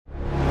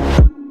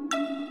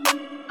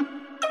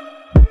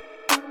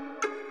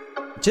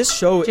Just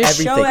show Just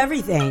everything. show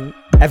everything.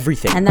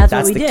 Everything. And that's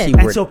what we the did. key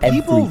word. And so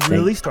people everything.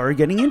 really started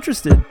getting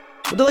interested.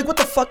 They're like, what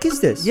the fuck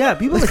is this? Yeah,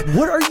 people are like,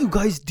 what are you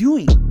guys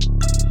doing?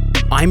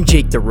 I'm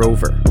Jake the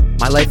Rover.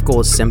 My life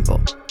goal is simple.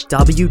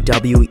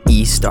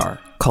 WWE star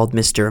called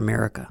Mr.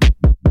 America.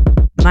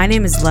 My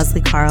name is Leslie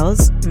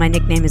Carls. My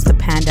nickname is the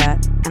Panda,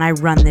 and I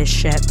run this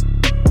ship.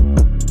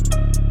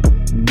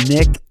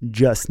 Nick,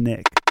 just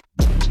Nick.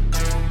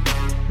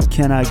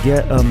 Can I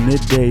get a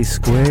midday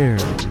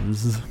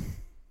squares?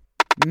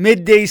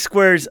 Midday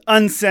Squares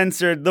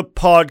Uncensored, the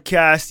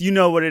podcast. You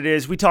know what it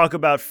is. We talk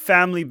about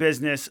family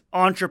business,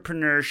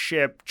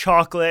 entrepreneurship,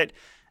 chocolate,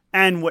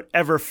 and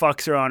whatever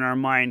fucks are on our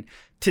mind.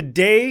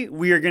 Today,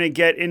 we are going to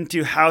get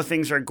into how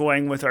things are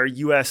going with our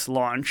US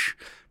launch.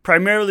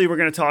 Primarily, we're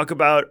going to talk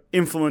about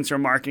influencer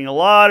marketing. A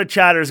lot of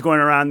chatter is going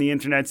around the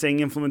internet saying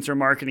influencer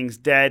marketing is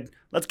dead.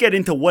 Let's get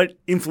into what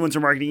influencer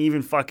marketing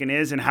even fucking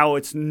is and how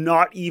it's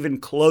not even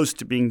close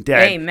to being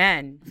dead.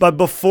 Amen. But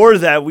before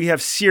that, we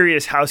have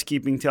serious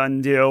housekeeping to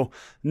undo.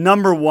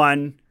 Number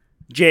one,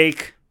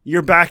 Jake,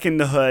 you're back in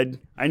the hood.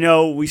 I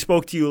know we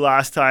spoke to you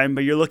last time,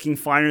 but you're looking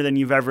finer than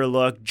you've ever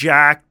looked.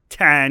 Jack,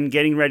 tan,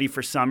 getting ready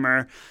for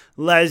summer.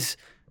 Les,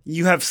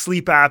 you have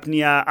sleep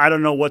apnea. I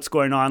don't know what's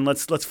going on.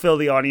 Let's fill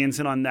the audience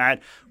in on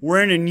that.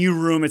 We're in a new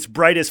room. It's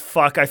bright as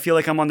fuck. I feel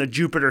like I'm on the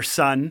Jupiter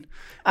sun.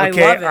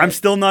 Okay, I love it. I'm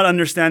still not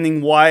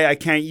understanding why I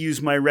can't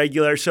use my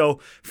regular. So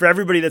for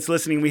everybody that's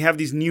listening, we have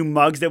these new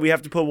mugs that we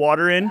have to put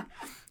water in,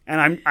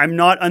 and I'm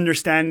not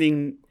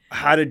understanding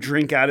how to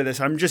drink out of this.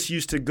 I'm just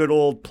used to good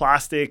old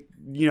plastic,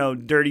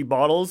 dirty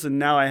bottles, and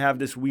now I have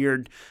this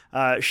weird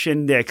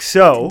shindig.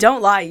 So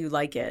Don't lie, you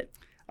like it.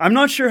 I'm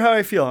not sure how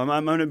I feel.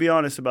 I'm going to be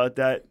honest about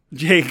that.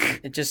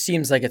 Jake. It just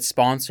seems like it's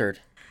sponsored.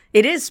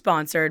 It is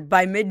sponsored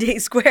by Midday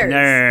Squares.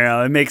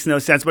 No. It makes no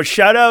sense. But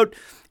shout out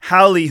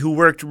Howley, who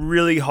worked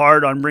really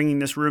hard on bringing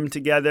this room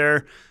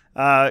together.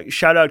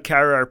 Shout out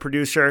Kara, our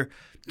producer.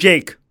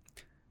 Jake,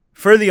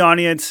 for the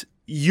audience,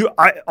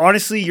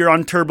 honestly, you're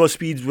on turbo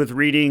speeds with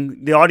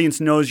reading. The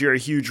audience knows you're a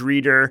huge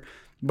reader.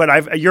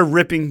 But you're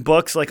ripping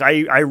books like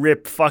I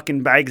rip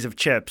fucking bags of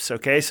chips,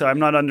 okay? So I'm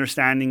not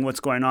understanding what's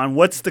going on.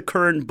 What's the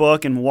current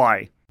book and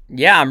why?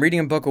 Yeah, I'm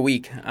reading a book a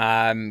week.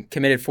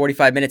 Committed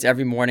 45 minutes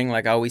every morning,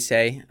 like I always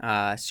say.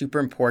 Super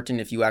important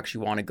if you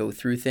actually want to go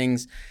through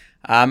things.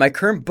 My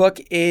current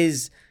book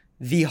is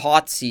The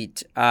Hot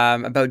Seat,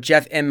 about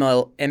Jeff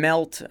Immelt.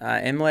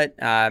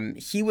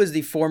 He was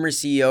the former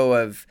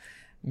CEO of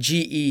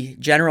GE,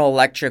 General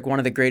Electric, one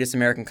of the greatest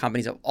American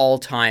companies of all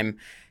time.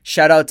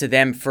 Shout out to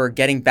them for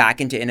getting back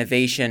into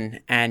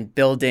innovation and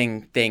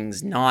building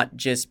things, not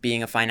just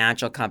being a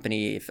financial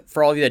company.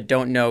 For all of you that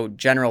don't know,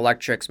 General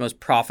Electric's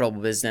most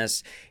profitable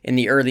business in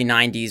the early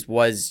 90s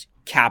was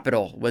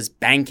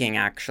banking,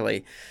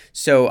 actually.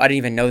 So I didn't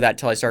even know that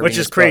till I started reading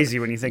this book. Which is crazy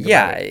when you think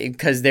about it. Yeah,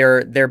 because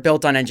they're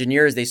built on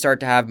engineers. They start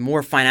to have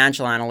more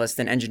financial analysts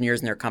than engineers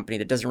in their company.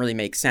 That doesn't really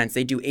make sense.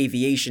 They do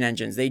aviation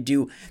engines. They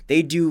do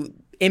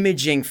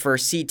imaging for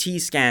CT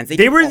scans.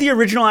 They were the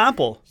original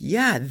Apple.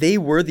 Yeah, they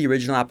were the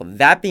original Apple.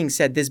 That being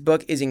said, this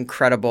book is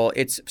incredible.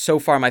 It's so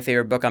far my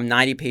favorite book. I'm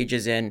 90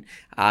 pages in,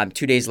 2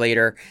 days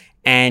later.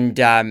 And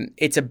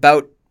it's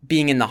about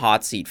being in the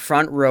hot seat,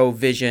 front row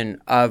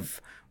vision of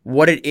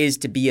what it is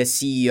to be a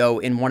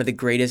CEO in one of the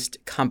greatest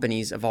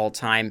companies of all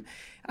time.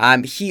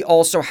 He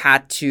also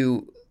had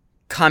to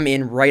come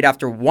in right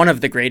after one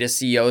of the greatest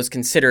CEOs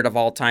considered of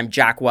all time,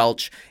 Jack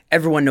Welch.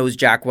 Everyone knows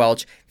Jack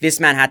Welch.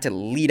 This man had to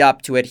lead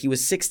up to it. He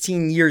was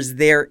 16 years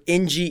there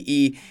in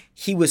GE.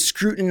 He was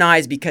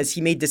scrutinized because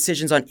he made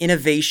decisions on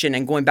innovation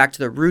and going back to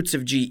the roots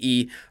of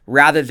GE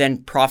rather than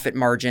profit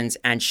margins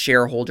and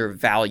shareholder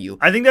value.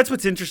 I think that's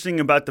what's interesting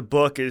about the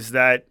book is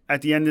that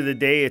at the end of the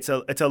day, it's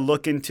a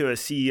look into a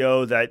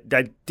CEO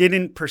that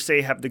didn't per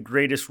se have the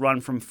greatest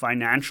run from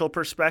financial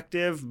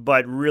perspective,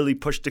 but really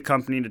pushed the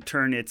company to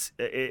turn its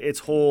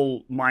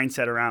whole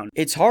mindset around.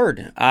 It's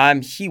hard.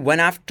 He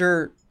went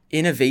after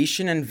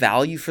innovation and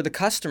value for the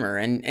customer.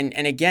 And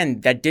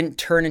again, that didn't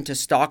turn into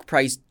stock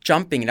price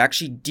jumping. It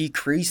actually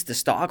decreased the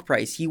stock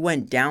price. He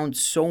went down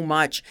so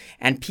much.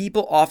 And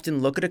people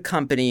often look at a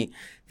company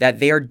that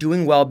they are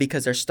doing well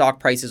because their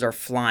stock prices are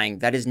flying.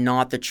 That is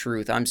not the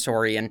truth. I'm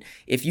sorry. And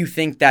if you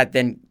think that,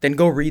 then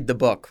go read the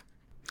book.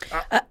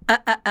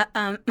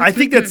 I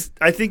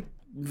think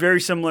very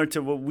similar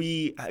to what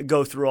we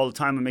go through all the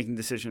time in making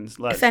decisions.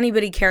 If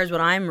anybody cares what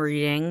I'm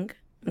reading...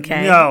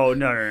 Okay. No.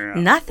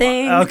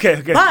 Nothing.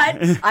 Okay.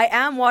 But I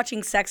am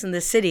watching Sex and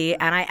the City,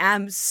 and I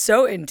am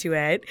so into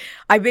it.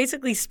 I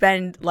basically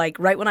spend,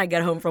 right when I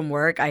get home from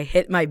work, I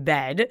hit my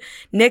bed.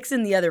 Nick's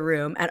in the other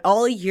room, and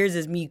all he hears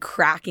is me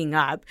cracking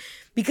up.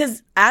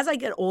 Because as I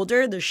get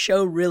older, the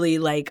show really,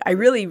 I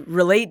really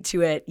relate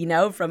to it,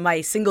 from my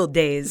single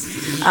days.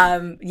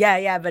 But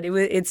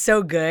it's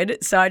so good.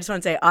 So I just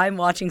want to say I'm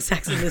watching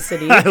Sex and the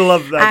City. I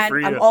love that and for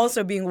you. I'm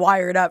also being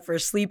wired up for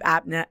sleep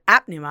apnea.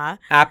 Apnea,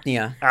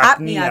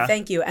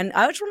 thank you. And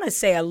I just want to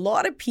say a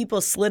lot of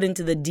people slid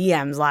into the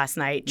DMs last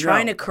night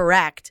trying to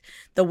correct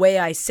the way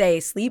I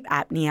say sleep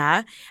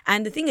apnea.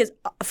 And the thing is,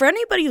 for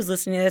anybody who's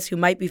listening to this who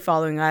might be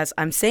following us,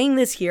 I'm saying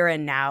this here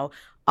and now.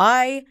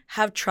 I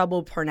have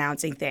trouble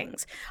pronouncing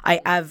things.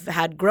 I've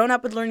had grown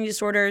up with learning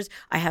disorders.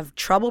 I have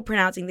trouble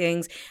pronouncing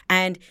things.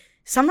 And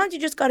sometimes you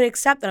just got to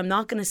accept that I'm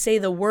not going to say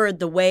the word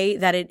the way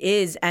that it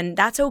is. And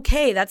that's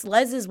okay. That's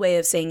Les's way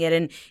of saying it.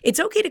 And it's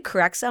okay to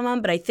correct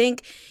someone. But I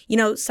think,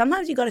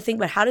 sometimes you got to think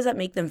about how does that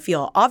make them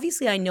feel?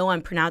 Obviously, I know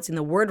I'm pronouncing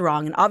the word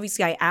wrong. And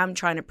obviously, I am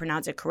trying to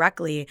pronounce it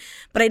correctly.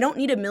 But I don't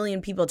need a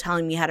million people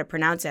telling me how to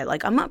pronounce it.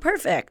 Like, I'm not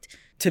perfect.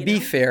 To be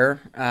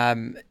fair,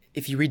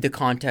 if you read the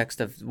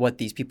context of what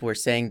these people were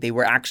saying, they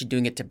were actually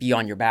doing it to be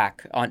on your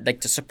back,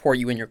 to support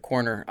you in your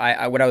corner.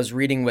 What I was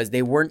reading was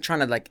they weren't trying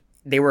to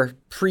they were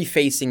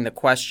prefacing the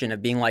question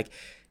of being like,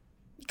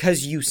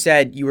 because you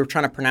said you were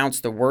trying to pronounce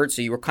the word,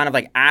 so you were kind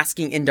of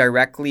asking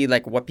indirectly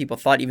what people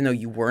thought, even though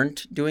you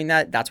weren't doing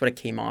that. That's what it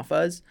came off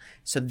as.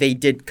 So they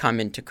did come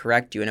in to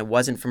correct you, and it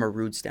wasn't from a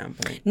rude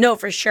standpoint. No,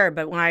 for sure.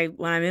 But when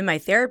I'm in my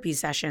therapy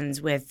sessions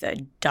with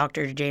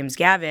Dr. James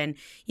Gavin,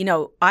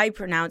 I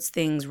pronounce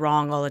things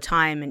wrong all the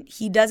time, and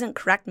he doesn't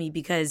correct me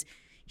because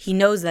he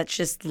knows that's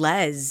just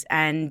Les,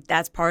 and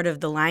that's part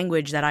of the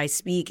language that I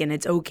speak, and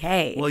it's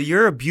okay. Well,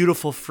 you're a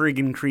beautiful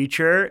friggin'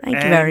 creature. Thank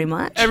you very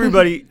much.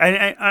 Everybody,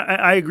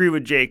 I agree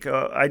with Jake.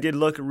 I did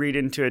read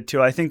into it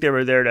too. I think they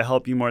were there to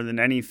help you more than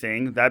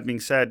anything. That being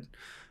said,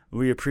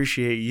 we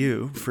appreciate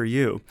you for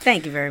you.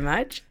 Thank you very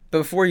much. But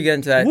before you get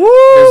into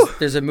that,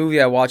 there's a movie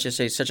I watched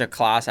yesterday, such a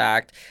class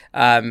act,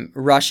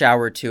 Rush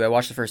Hour 2. I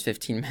watched the first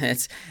 15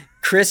 minutes.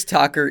 Chris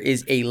Tucker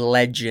is a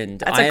legend.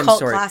 That's a cult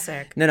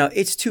classic. No,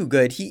 it's too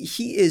good.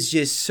 He is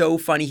just so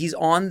funny. He's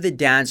on the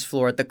dance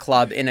floor at the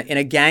club in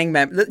a gang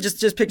member. Just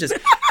picture this.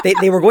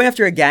 They were going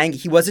after a gang.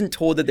 He wasn't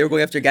told that they were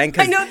going after a gang.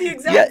 I know the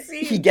exact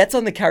scene. He gets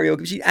on the karaoke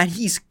machine and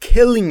he's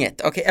killing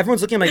it. Okay,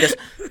 everyone's looking at him like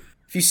this.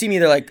 If you see me,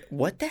 they're like,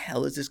 what the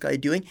hell is this guy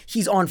doing?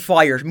 He's on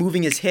fire,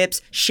 moving his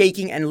hips,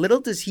 shaking, and little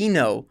does he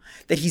know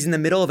that he's in the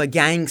middle of a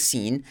gang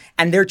scene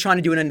and they're trying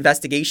to do an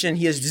investigation.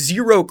 He has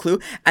zero clue.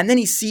 And then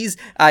he sees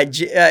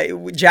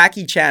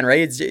Jackie Chan,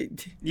 right?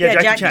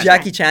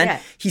 Jackie Chan. Yeah.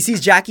 He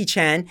sees Jackie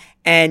Chan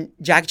and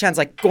Jackie Chan's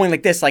going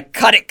like this,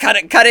 cut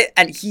it.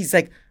 And he's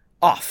like,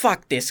 oh,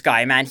 fuck this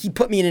guy, man. He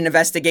put me in an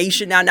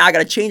investigation. Now I got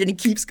to change. And he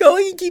keeps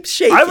going. He keeps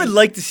shaking. I would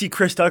like to see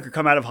Chris Tucker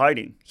come out of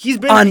hiding. He's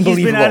been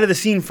out of the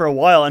scene for a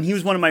while, and he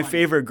was one of my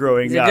favorite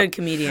growing up. He's a good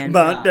comedian.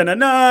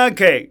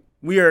 Okay,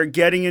 we are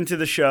getting into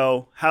the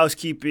show.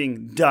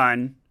 Housekeeping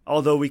done.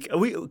 Although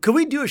could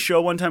we do a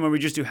show one time where we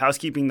just do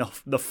housekeeping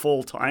the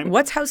full time?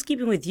 What's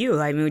housekeeping with you?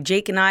 I mean,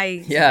 Jake and I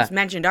just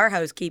mentioned our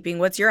housekeeping.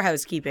 What's your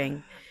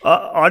housekeeping?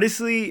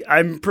 Honestly,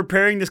 I'm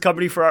preparing this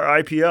company for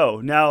our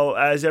IPO. Now,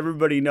 as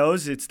everybody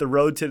knows, it's the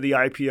road to the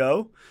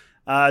IPO.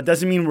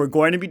 Doesn't mean we're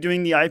going to be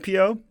doing the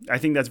IPO. I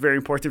think that's very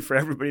important for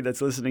everybody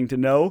that's listening to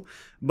know.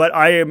 But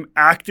I am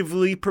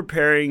actively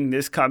preparing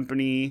this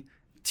company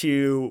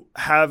to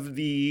have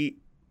the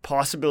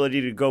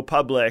possibility to go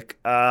public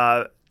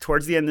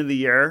towards the end of the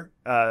year,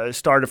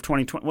 start of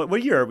 2020.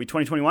 What year are we?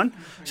 2021?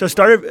 So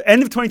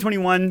end of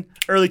 2021,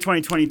 early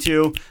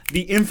 2022,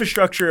 the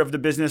infrastructure of the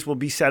business will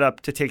be set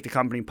up to take the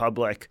company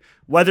public.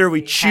 Whether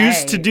we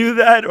choose to do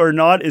that or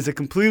not is a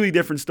completely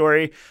different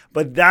story,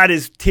 but that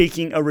is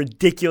taking a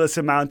ridiculous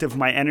amount of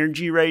my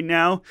energy right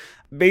now.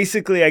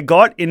 Basically, I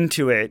got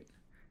into it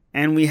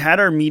and we had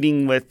our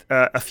meeting with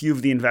a few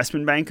of the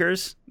investment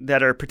bankers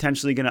that are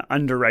potentially going to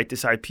underwrite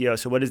this IPO.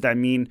 So what does that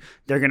mean?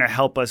 They're going to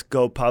help us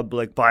go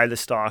public, buy the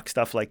stock,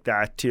 stuff like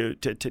that to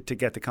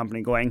get the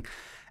company going.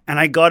 And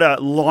I got a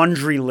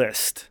laundry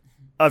list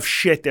of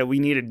shit that we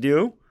need to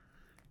do.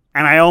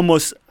 And I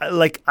almost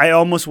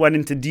went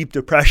into deep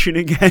depression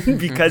again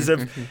because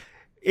of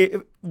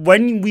it.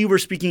 When we were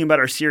speaking about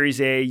our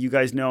Series A, you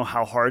guys know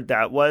how hard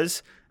that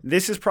was.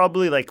 This is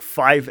probably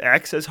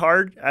 5x as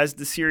hard as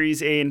the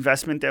Series A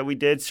investment that we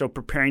did. So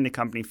preparing the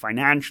company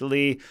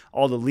financially,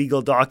 all the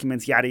legal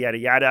documents, yada, yada,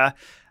 yada.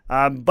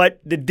 But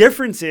the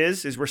difference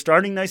is we're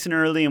starting nice and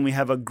early and we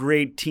have a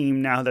great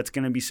team now that's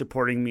going to be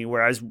supporting me,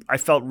 whereas I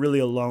felt really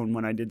alone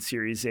when I did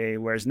Series A,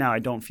 whereas now I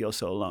don't feel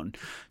so alone.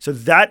 So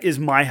that is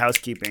my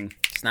housekeeping.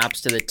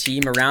 Snaps to the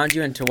team around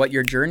you and to what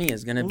your journey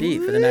is going to be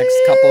for the next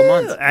couple of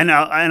months. And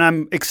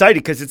I'm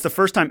excited because it's the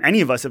first time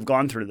any of us have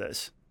gone through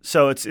this.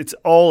 So it's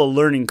all a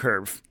learning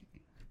curve.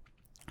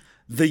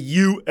 The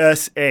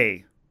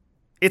USA.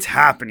 It's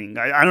happening.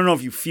 I don't know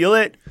if you feel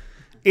it.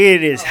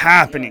 It is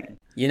happening.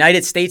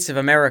 United States of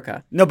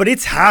America. No, but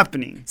it's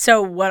happening.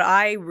 So what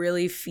I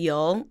really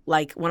feel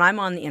when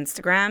I'm on the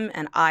Instagram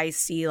and I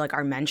see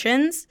our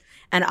mentions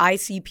and I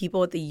see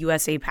people with the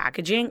USA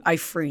packaging, I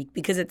freak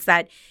because it's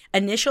that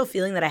initial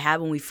feeling that I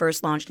had when we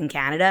first launched in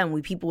Canada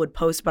and people would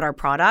post about our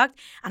product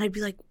and I'd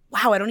be like,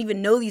 wow, I don't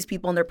even know these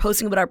people and they're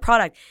posting about our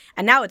product.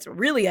 And now it's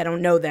really, I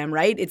don't know them,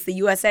 right? It's the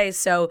USA.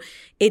 So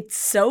it's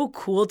so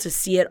cool to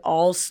see it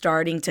all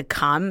starting to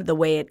come the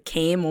way it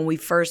came when we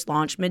first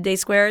launched Midday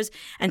Squares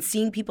and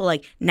seeing people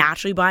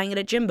naturally buying it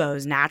at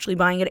Jimbo's, naturally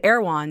buying it at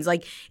Erewhon's.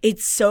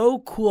 It's so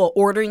cool.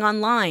 Ordering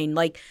online.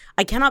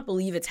 I cannot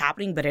believe it's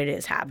happening, but it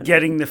is happening.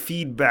 Getting the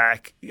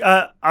feedback.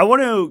 I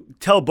want to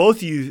tell both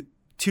of you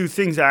two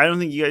things that I don't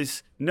think you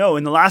guys No,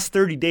 in the last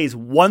 30 days,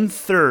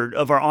 1/3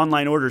 of our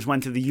online orders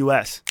went to the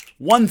US.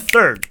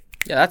 1/3.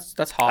 Yeah,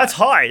 that's hot. That's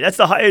high. That's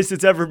the highest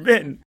it's ever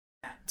been.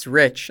 It's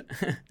rich.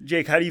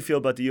 Jake, how do you feel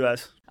about the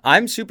US?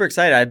 I'm super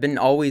excited. I've been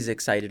always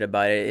excited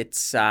about it.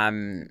 It's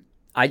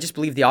I just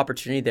believe the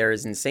opportunity there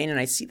is insane, and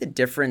I see the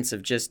difference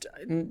of just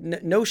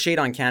no shade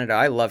on Canada.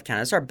 I love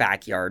Canada. It's our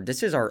backyard.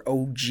 This is our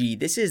OG.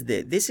 This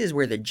is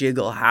where the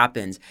jiggle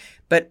happens.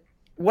 But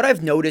what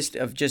I've noticed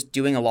of just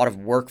doing a lot of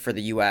work for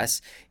the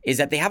US is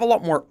that they have a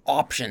lot more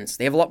options.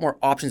 They have a lot more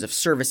options of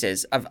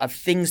services, of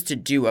things to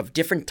do, of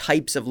different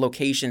types of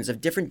locations, of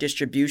different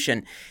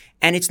distribution.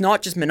 And it's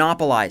not just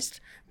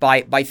monopolized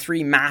by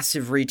three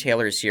massive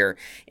retailers here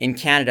in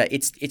Canada.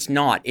 It's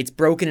not. It's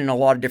broken in a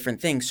lot of different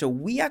things. So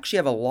we actually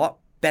have a lot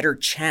better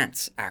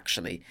chance,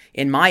 actually,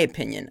 in my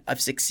opinion,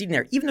 of succeeding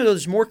there. Even though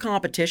there's more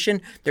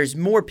competition, there's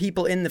more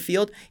people in the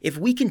field. If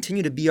we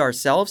continue to be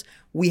ourselves,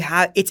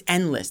 it's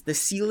endless. The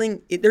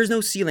ceiling, there's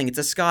no ceiling. It's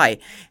a sky.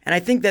 And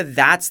I think that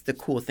that's the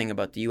cool thing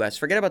about the US.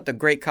 Forget about the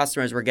great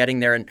customers we're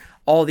getting there and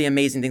all the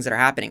amazing things that are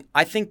happening.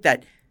 I think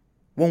that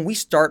when we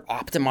start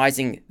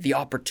optimizing the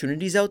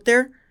opportunities out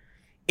there,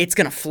 it's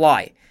going to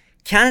fly.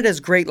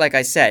 Canada's great, like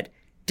I said,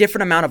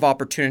 different amount of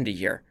opportunity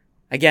here.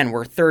 Again,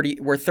 we're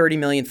 30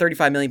 million,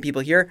 35 million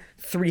people here,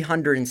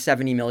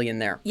 370 million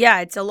there. Yeah,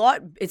 it's a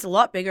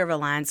lot bigger of a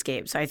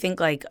landscape. So I think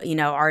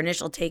our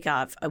initial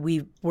takeoff,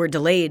 we were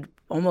delayed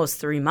almost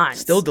 3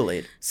 months. Still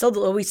delayed.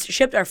 We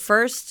shipped our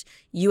first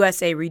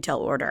USA retail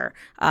order.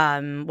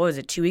 What was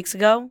it, 2 weeks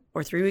ago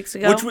or 3 weeks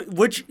ago?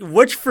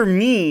 Which for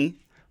me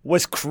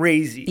was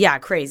crazy. Yeah,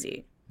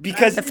 crazy.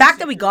 Because the fact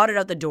that we got it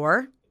out the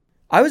door.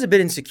 I was a bit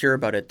insecure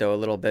about it though, a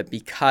little bit,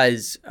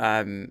 because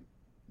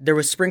there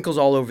was sprinkles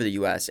all over the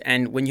U.S.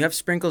 And when you have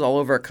sprinkles all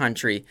over a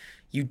country,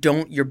 you're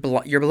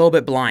a little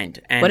bit blind.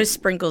 And what does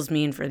sprinkles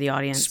mean for the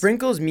audience?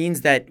 Sprinkles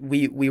means that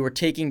we were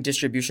taking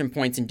distribution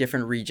points in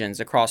different regions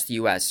across the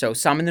U.S. So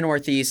some in the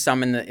Northeast,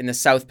 some in the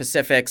South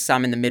Pacific,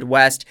 some in the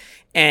Midwest,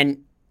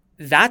 and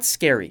that's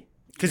scary.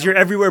 Because you're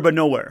everywhere but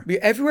nowhere. We're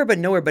everywhere but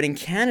nowhere. But in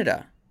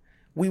Canada,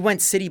 we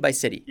went city by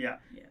city. Yeah.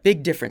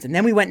 Big difference. And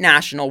then we went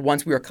national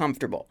once we were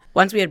comfortable.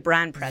 Once we had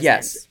brand presence.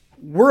 Yes.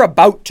 We're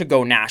about to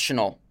go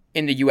national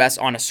in the U.S.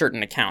 on a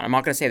certain account. I'm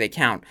not going to say they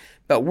count,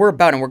 but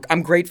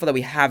I'm grateful that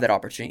we have that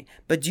opportunity.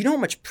 But do you know how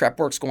much prep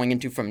work's going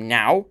into from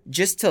now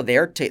just till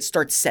there to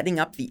start setting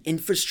up the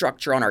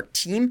infrastructure on our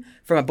team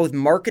from both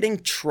marketing,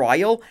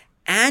 trial,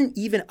 and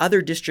even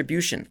other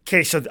distribution?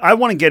 Okay, so I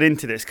want to get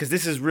into this because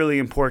this is really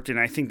important.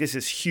 I think this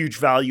is huge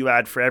value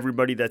add for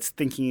everybody that's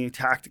thinking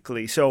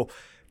tactically. So,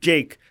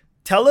 Jake,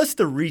 tell us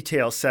the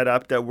retail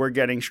setup that we're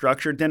getting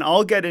structured. Then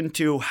I'll get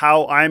into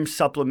how I'm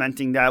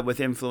supplementing that with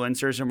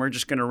influencers, and we're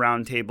just going to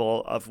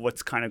roundtable of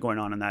what's kind of going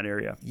on in that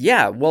area.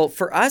 Yeah, well,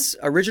 for us,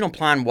 original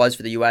plan was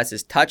for the U.S.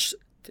 is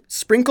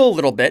sprinkle a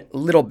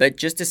little bit,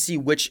 just to see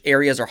which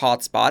areas are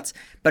hot spots,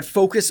 but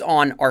focus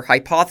on our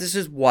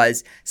hypothesis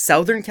was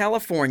Southern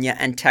California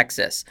and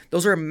Texas.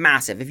 Those are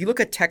massive. If you look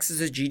at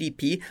Texas's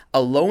GDP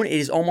alone, it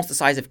is almost the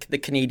size of the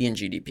Canadian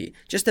GDP.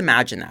 Just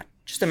imagine that.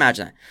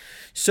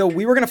 So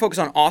we were going to focus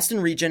on Austin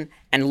region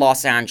and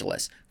Los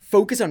Angeles.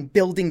 Focus on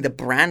building the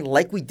brand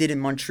like we did in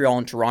Montreal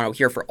and Toronto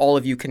here. For all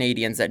of you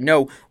Canadians that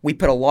know, we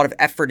put a lot of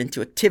effort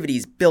into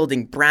activities,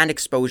 building brand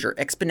exposure,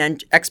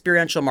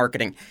 experiential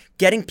marketing,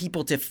 getting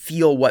people to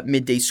feel what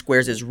Midday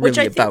Squares is really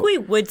about. Which I think we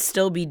would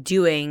still be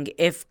doing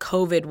if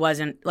COVID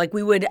wasn't, our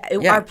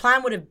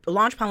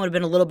launch plan would have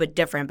been a little bit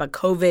different, but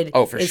COVID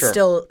is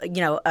still,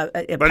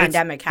 a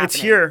pandemic happening. It's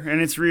here and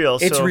it's real.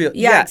 It's real.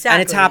 Yeah, exactly.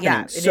 And it's happening.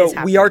 Yeah,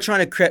 so we are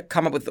trying to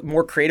come up with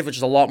more creative, which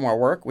is a lot more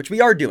work, which we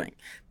are doing.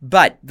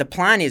 But the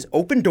plan is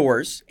open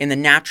doors in the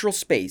natural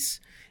space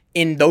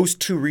in those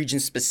two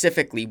regions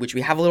specifically, which we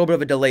have a little bit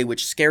of a delay,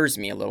 which scares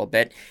me a little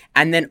bit,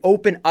 and then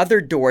open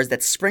other doors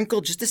that sprinkle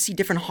just to see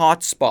different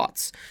hot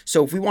spots.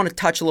 So if we want to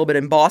touch a little bit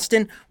in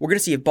Boston, we're going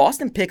to see if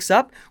Boston picks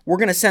up, we're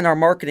going to send our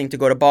marketing to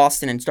go to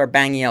Boston and start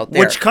banging out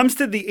there. Which comes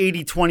to the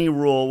 80-20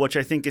 rule, which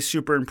I think is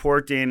super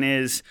important,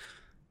 is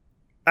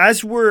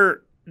as we're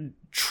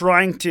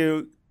trying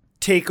to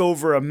take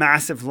over a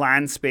massive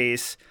land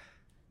space,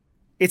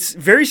 it's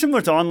very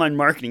similar to online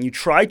marketing. You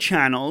try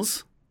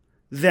channels,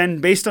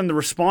 then based on the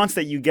response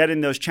that you get in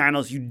those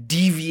channels, you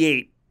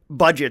deviate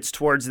budgets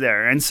towards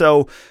there. And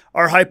so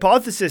our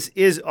hypothesis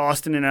is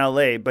Austin and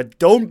LA, but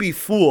don't be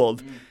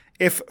fooled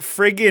if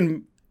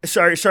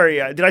sorry,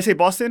 did I say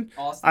Boston?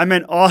 Austin. I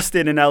meant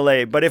Austin and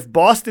LA. But if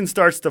Boston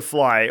starts to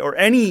fly or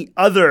any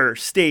other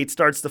state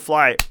starts to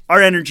fly,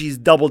 our energy is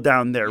doubled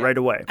down there right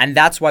away. And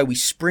that's why we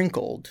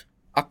sprinkled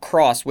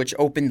across, which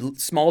opened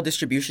small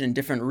distribution in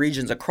different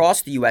regions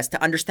across the U.S.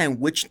 to understand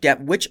which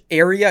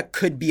area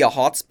could be a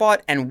hotspot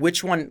and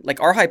which one.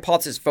 Like our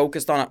hypothesis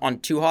focused on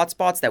two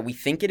hotspots that we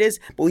think it is,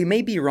 but we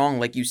may be wrong,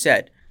 like you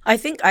said. I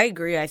think I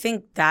agree. I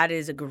think that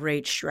is a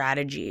great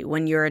strategy.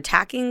 When you're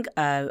attacking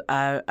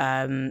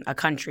a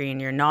country and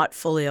you're not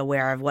fully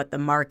aware of what the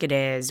market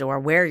is or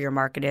where your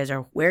market is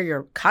or where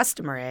your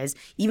customer is,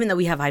 even though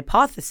we have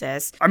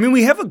hypothesis. I mean,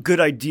 we have a good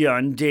idea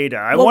on data.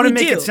 I Well, want to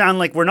we make do. it sound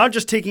like we're not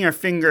just taking our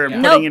finger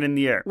and No, putting it in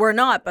the air. We're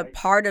not, but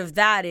part of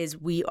that is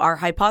our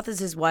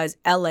hypothesis was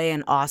LA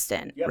and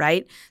Austin,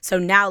 right? So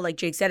now, like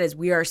Jake said, is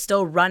we are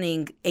still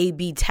running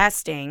A/B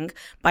testing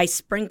by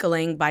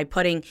sprinkling, by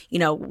putting,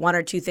 one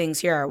or two things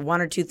here,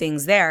 one or two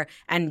things there,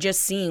 and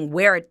just seeing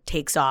where it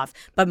takes off.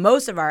 But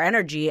most of our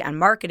energy and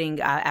marketing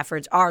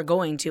efforts are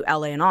going to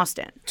LA and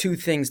Austin. Two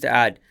things to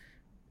add.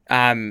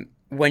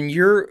 When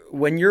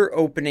you're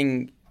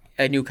opening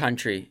a new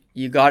country,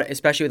 you got,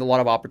 especially with a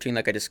lot of opportunity,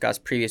 like I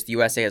discussed previous, the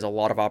USA has a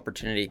lot of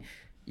opportunity.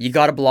 You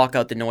got to block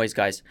out the noise,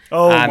 guys.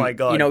 Oh my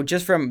God.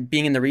 Just from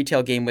being in the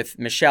retail game with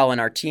Michelle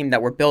and our team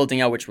that we're building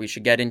out, which we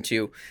should get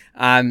into,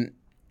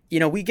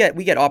 we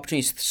get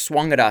opportunities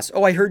swung at us.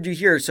 Oh, I heard you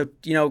here. So,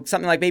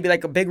 something like maybe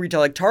like a big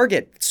retailer like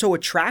Target. It's so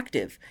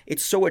attractive.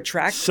 So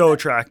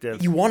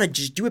attractive. You want to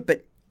just do it,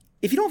 but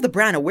if you don't have the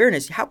brand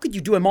awareness, how could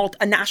you do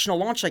a national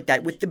launch like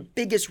that with the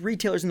biggest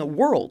retailers in the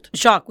world?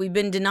 Shock, we've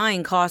been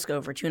denying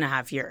Costco for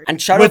 2.5 years.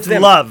 And shout With out to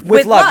them. love.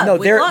 With love. No,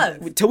 with they're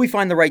love. until we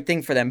find the right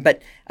thing for them.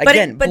 But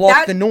again,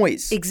 block the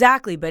noise.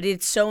 Exactly, but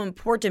it's so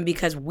important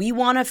because we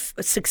want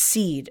to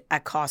succeed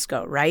at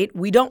Costco, right?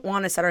 We don't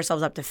want to set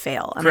ourselves up to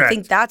fail. And Correct. I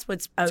think that's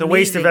what's amazing. It's a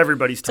waste of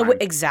everybody's time.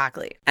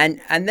 Exactly. And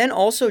then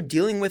also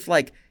dealing with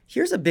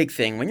here's a big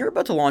thing. When you're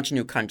about to launch a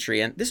new country,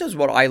 and this is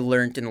what I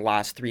learned in the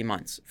last 3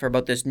 months for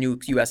about this new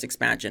US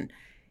expansion,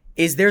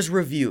 is there's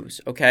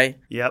reviews, okay?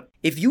 Yep.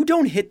 If you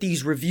don't hit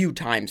these review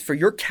times for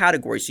your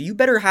category, so you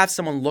better have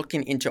someone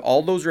looking into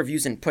all those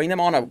reviews and putting them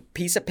on a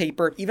piece of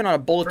paper, even on a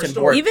bulletin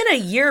board. Even a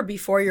year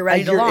before you're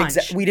ready to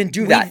launch. We didn't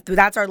do that.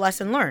 That's our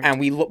lesson learned. And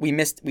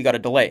we got a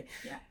delay.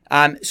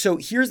 Yeah. So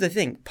here's the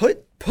thing.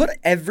 Put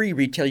every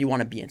retail you want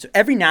to be in. So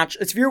every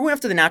if you're going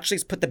after the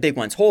naturalists, put the big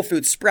ones. Whole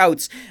Foods,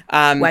 Sprouts,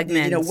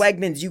 Wegmans.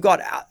 Wegmans. You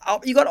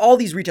got all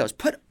these retailers.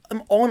 Put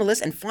them all on a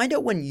list and find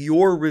out when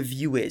your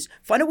review is.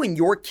 Find out when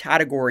your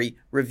category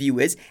review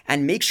is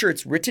and make sure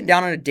it's written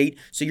down on a date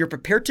so you're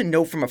prepared to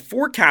know from a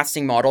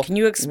forecasting model. Can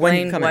you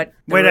explain what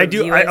the Wait,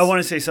 review is? I want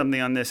to say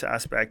something on this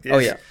aspect. Oh,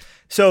 yeah.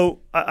 So,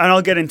 and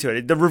I'll get into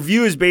it. The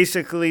review is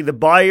basically the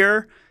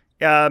buyer,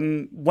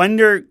 when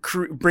they're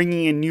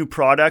bringing in new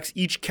products,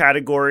 each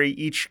category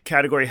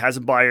has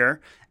a buyer,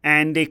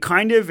 and they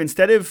kind of,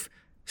 instead of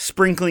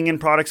sprinkling in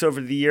products over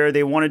the year,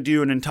 they want to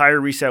do an entire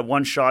reset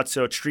one shot,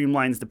 so it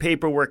streamlines the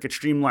paperwork, it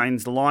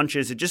streamlines the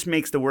launches, it just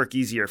makes the work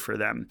easier for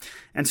them.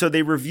 And so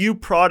they review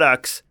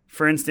products,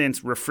 for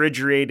instance,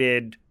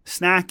 refrigerated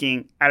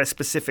snacking at a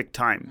specific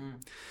time.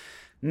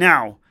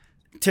 Now,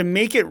 to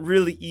make it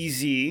really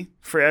easy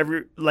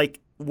for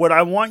what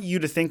I want you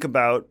to think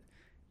about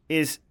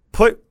is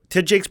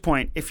to Jake's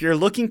point, if you're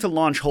looking to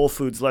launch Whole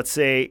Foods, let's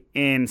say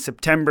in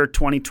September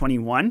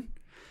 2021,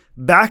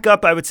 back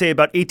up, I would say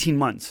about 18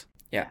 months.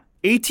 Yeah.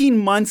 18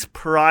 months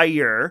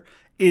prior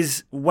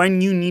is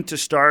when you need to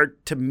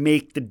start to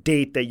make the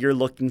date that you're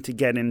looking to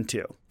get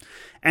into.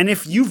 And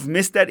if you've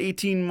missed that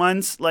 18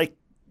 months,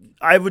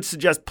 I would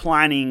suggest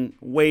planning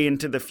way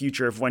into the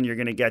future of when you're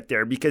going to get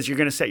there, because you're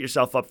going to set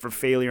yourself up for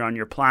failure on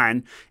your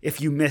plan if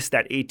you miss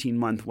that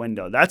 18-month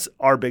window. That's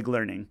our big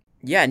learning.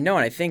 Yeah, no,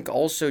 and I think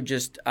also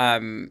just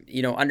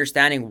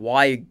understanding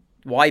why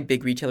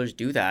big retailers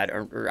do that,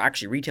 or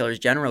actually retailers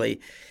generally,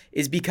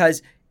 is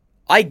because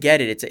I get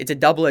it. It's a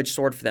double-edged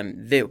sword for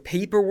them. The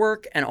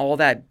paperwork and all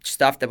that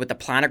stuff that with the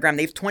planogram,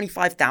 they have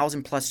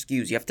 25,000 plus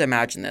SKUs. You have to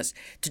imagine this.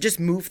 To just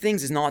move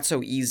things is not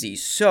so easy.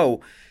 So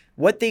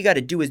what they got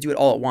to do is do it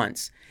all at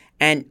once.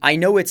 And I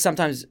know it's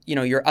sometimes,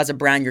 you're as a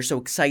brand, you're so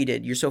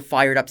excited, you're so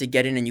fired up to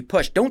get in and you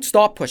push. Don't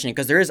stop pushing,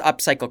 because there is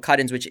upcycle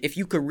cut-ins, which if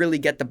you could really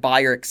get the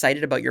buyer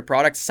excited about your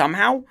product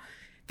somehow,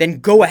 then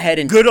go ahead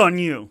and... Good on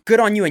you. Good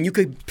on you, and you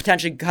could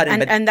potentially cut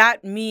in. And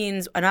that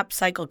means an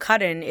upcycle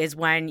cut-in is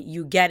when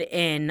you get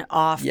in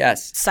off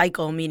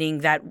cycle, meaning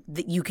that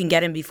you can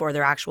get in before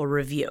their actual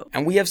review.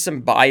 And we have some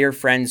buyer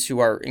friends who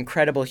are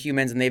incredible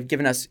humans, and they've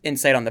given us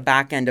insight on the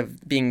back end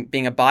of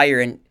being a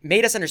buyer and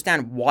made us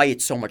understand why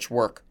it's so much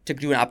work to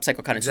do an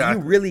upcycle cut-in. Exactly. So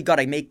you really got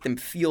to make them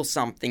feel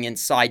something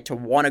inside to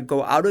want to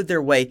go out of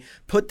their way,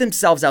 put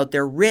themselves out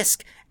there,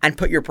 risk, and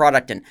put your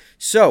product in.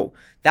 So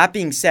that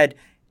being said,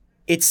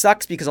 it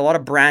sucks because a lot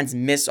of brands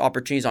miss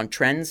opportunities on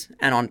trends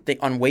and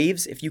on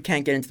waves. If you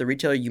can't get into the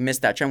retailer, you miss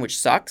that trend, which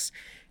sucks.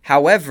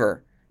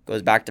 However, it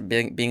goes back to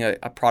being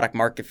a product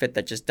market fit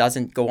that just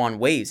doesn't go on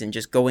waves and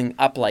just going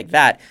up like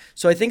that.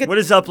 So I think what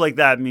does up like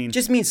that mean?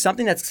 Just means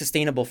something that's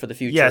sustainable for the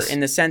future. Yes. In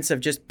the sense of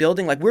just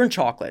building, we're in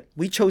chocolate.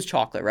 We chose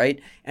chocolate, right?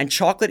 And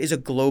chocolate is a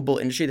global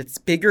industry that's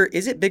bigger.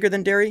 Is it bigger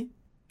than dairy?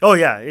 Oh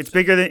yeah, it's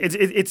bigger than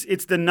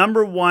it's the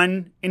number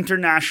one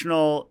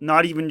international,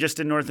 not even just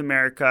in North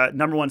America,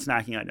 number one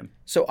snacking item.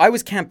 So I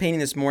was campaigning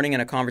this morning in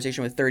a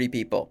conversation with 30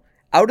 people.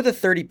 Out of the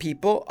 30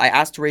 people, I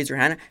asked to raise their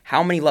hand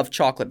how many love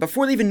chocolate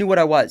before they even knew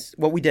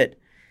what we did.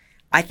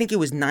 I think it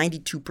was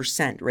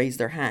 92% raised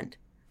their hand.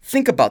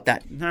 Think about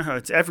that. No,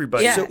 it's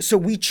everybody. Yeah. So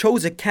we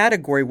chose a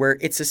category where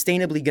it's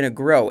sustainably going to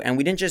grow, and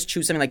we didn't just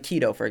choose something like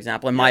keto, for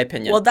example, in my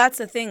opinion. Well, that's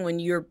the thing. When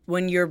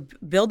you're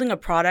building a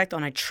product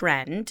on a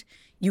trend,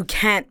 you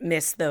can't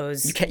miss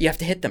those. You have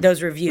to hit them.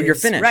 Those reviews. Or you're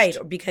finished. Right,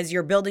 because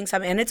you're building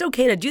something. And it's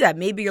okay to do that.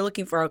 Maybe you're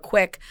looking for a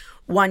quick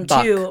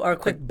 1-2 or a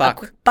quick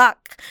buck.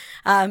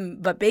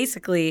 But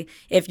basically,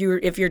 if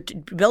you're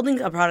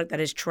building a product that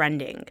is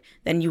trending,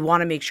 then you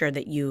want to make sure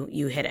that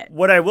you hit it.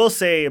 What I will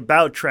say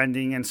about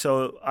trending, and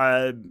so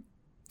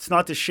it's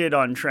not to shit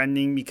on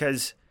trending,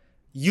 because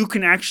you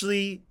can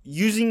actually,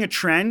 using a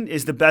trend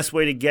is the best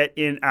way to get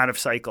in out of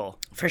cycle.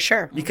 For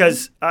sure.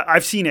 Because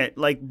I've seen it.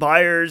 Like,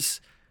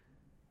 buyers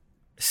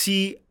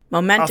see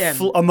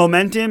momentum, a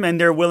momentum, and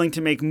they're willing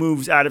to make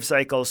moves out of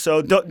cycle.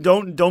 So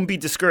don't be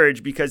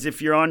discouraged, because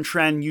if you're on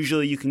trend,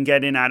 usually you can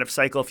get in out of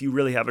cycle if you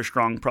really have a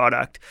strong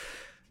product.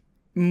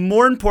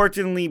 More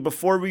importantly,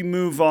 before we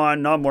move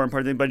on, not more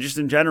importantly, but just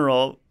in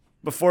general,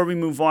 before we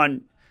move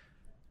on,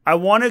 I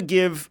want to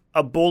give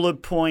a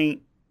bullet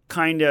point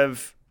kind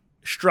of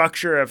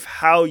structure of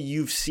how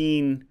you've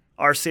seen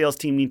our sales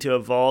team need to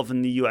evolve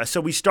in the US.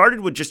 So we started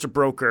with just a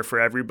broker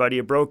for everybody.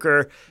 A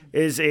broker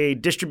is a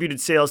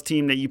distributed sales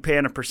team that you pay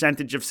on a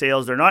percentage of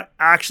sales. They're not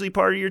actually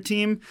part of your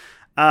team,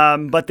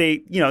 but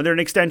they're an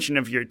extension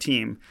of your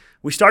team.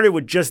 We started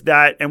with just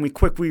that, and we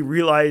quickly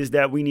realized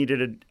that we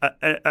needed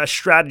a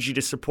strategy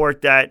to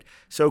support that.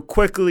 So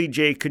quickly,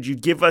 Jake, could you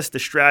give us the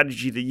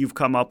strategy that you've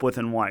come up with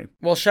and why?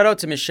 Well, shout out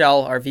to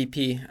Michelle, our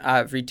VP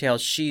of retail.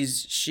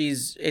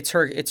 It's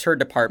her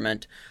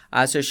department.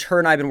 So her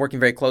and I have been working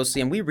very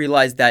closely, and we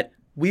realized that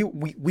we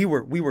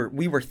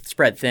were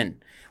spread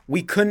thin.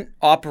 We couldn't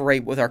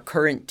operate with our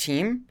current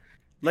team.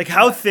 Like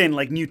how thin?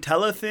 Like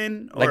Nutella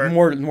thin? Or? Like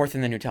more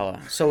thin than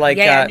Nutella. So like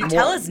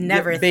Nutella's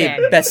never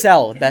thin.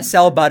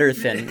 Becel butter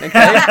thin.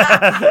 Okay.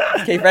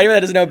 Okay. For anyone that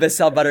doesn't know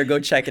Becel butter, go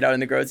check it out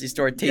in the grocery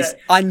store. It tastes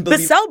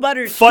unbelievable. Becel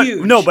butter's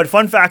huge. No, but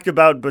fun fact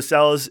about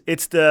Becel is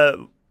it's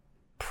the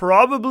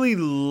probably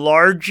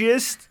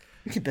largest.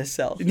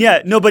 Becel.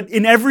 Yeah, no, but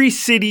in every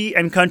city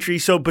and country,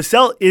 so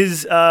Becel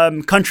is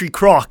Country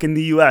Crock in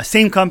the U.S.,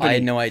 same company. I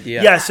had no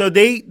idea. Yeah, so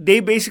they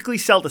basically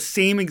sell the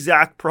same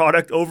exact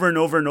product over and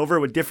over and over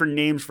with different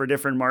names for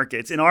different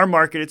markets. In our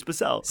market, it's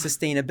Becel.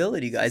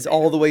 Sustainability, guys,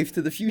 all the way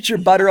to the future.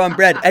 Butter on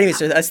bread. Anyway,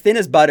 so as thin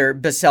as butter,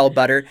 Becel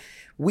butter,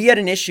 we had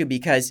an issue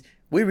because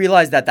we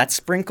realized that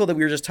sprinkle that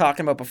we were just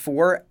talking about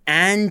before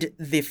and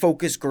the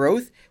focused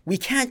growth, we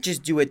can't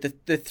just do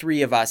it, the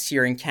three of us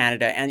here in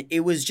Canada. And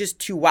it was just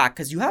too whack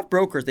because you have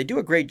brokers. They do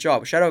a great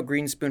job. Shout out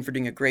Greenspoon for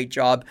doing a great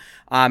job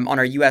on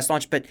our US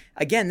launch. But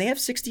again, they have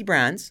 60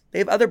 brands. They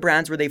have other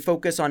brands where they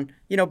focus on,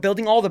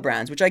 building all the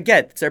brands, which I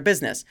get. It's their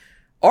business.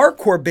 Our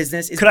core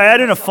business is... Could I add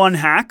in a fun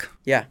hack?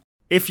 Yeah.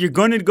 If you're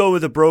going to go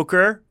with a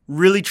broker,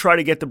 really try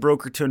to get the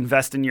broker to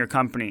invest in your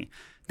company.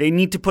 They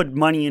need to put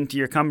money into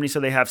your company so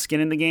they have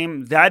skin in the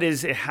game. That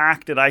is a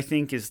hack that I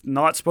think is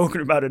not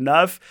spoken about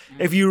enough.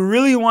 If you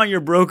really want your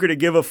broker to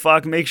give a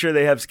fuck, make sure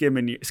they have skin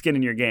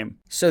in your game.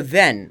 So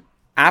then,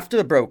 after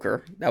the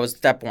broker, that was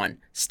step one.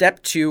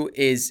 Step two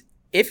is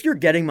if you're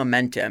getting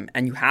momentum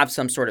and you have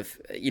some sort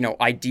of,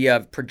 idea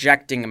of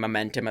projecting a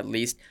momentum at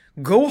least,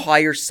 go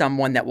hire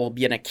someone that will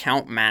be an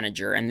account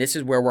manager. And this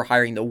is where we're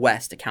hiring the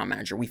West account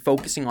manager. We're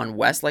focusing on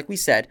West, like we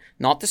said,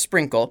 not the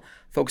sprinkle,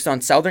 focused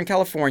on Southern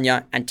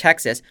California and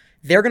Texas.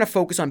 They're going to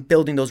focus on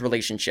building those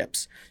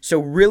relationships. So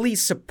really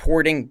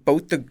supporting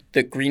both the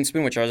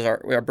Greenspoon, which is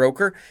our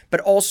broker, but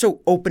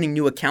also opening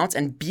new accounts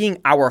and being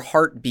our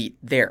heartbeat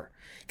there.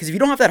 Because if you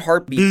don't have that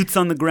heartbeat... Boots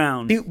on the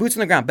ground. Boots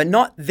on the ground. But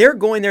they're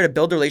going there to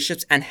build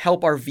relationships and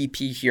help our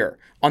VP here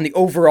on the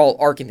overall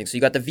arc and things. So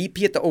you got the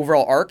VP at the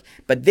overall arc,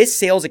 but this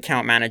sales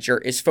account manager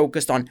is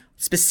focused on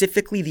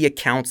specifically the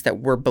accounts that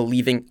we're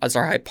believing, as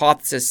our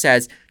hypothesis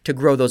says, to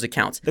grow those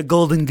accounts. The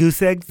golden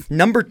goose eggs?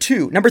 Number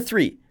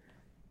three,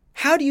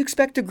 how do you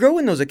expect to grow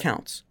in those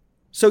accounts?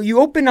 So you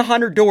open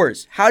 100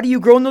 doors. How do you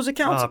grow in those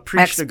accounts?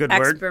 Preach the good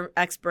word.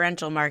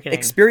 Experiential marketing.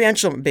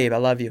 Experiential, babe, I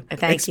love you.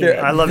 Thank you.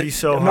 I love you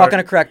so I'm hard. not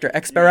going to correct her.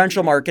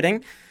 Experiential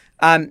marketing.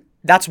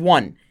 That's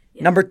one.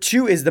 Yeah. Number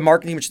two is the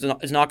marketing, which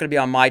is not going to be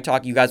on my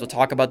talk. You guys will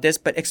talk about this.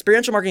 But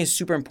experiential marketing is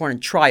super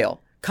important.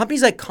 Trial.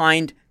 Companies like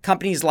Kind,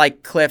 companies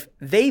like Cliff,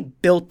 they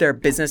built their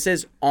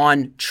businesses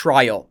on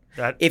trial.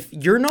 If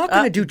you're not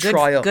going to do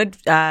trial...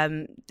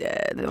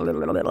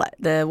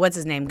 What's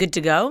his name? Good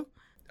to Go?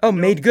 Oh,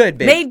 Made Good,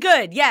 babe. Made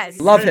Good, yes.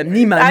 Love him.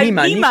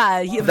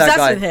 Nima. He's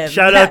obsessed with him.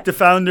 Shout out the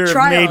founder of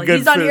Made Good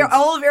He's on Foods.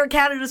 all of Air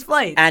Canada's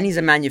flights. And he's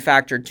a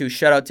manufacturer, too.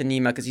 Shout out to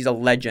Nima because he's a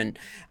legend.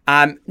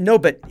 No,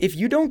 but if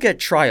you don't get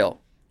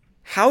trial,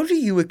 how do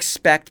you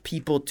expect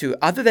people to,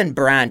 other than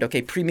brand,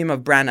 okay, premium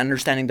of brand,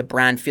 understanding the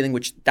brand feeling,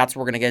 which that's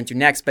what we're going to get into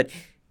next, but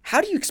how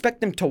do you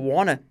expect them to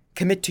want to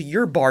commit to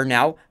your bar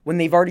now when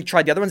they've already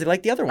tried the other ones? They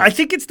like the other ones. I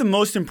think it's the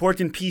most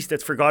important piece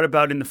that's forgot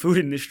about in the food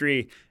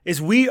industry is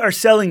we are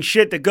selling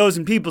shit that goes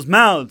in people's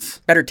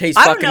mouths. Better taste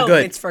I fucking don't know good.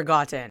 if it's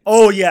forgotten.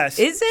 Oh, yes.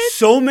 Is it?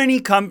 So many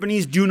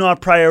companies do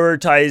not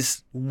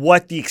prioritize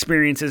what the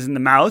experience is in the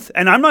mouth.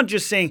 And I'm not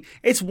just saying,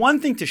 it's one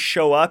thing to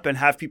show up and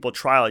have people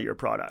trial your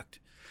product.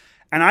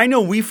 And I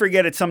know we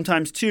forget it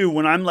sometimes too.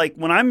 When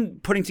I'm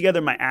putting together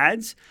my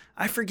ads,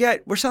 I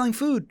forget we're selling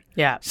food.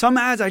 Yeah. Some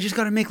ads I just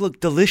got to make look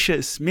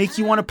delicious, make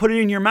you want to put it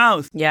in your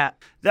mouth. Yeah.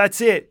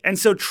 That's it. And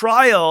so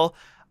trial,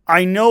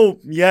 I know,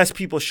 yes,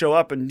 people show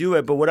up and do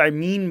it. But what I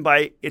mean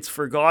by it's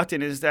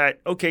forgotten is that,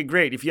 okay,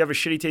 great. If you have a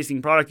shitty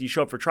tasting product, you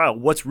show up for trial.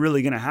 What's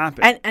really going to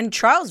happen? And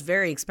trial's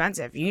very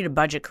expensive. You need to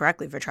budget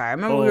correctly for trial. I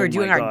remember we were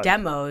doing our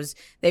demos.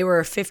 They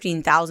were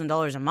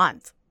 $15,000 a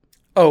month.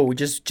 Oh,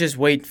 just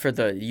wait for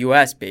the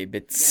U.S., babe.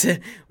 It's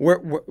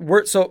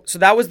we're so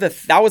that was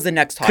the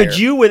next hire. Could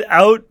you,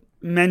 without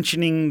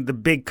mentioning the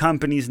big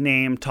company's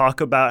name, talk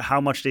about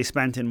how much they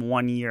spent in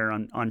 1 year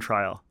on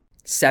trial?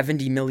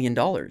 $70 million.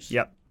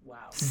 Yep. Wow.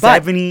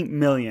 $70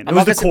 million. It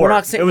was the core.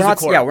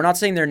 We're not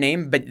saying their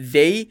name, but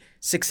they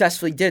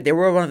successfully did. They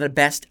were one of the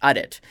best at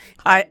it.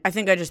 I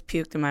think I just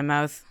puked in my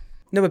mouth.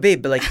 No, but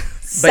babe, but like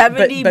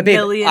 $70 babe,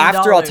 million.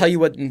 After I'll tell you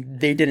what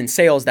they did in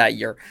sales that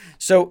year.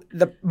 So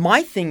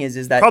my thing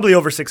is that probably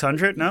over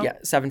 600. No. Yeah,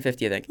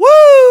 750, I think.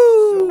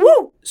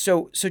 Woo!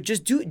 So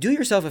just do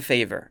yourself a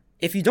favor.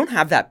 If you don't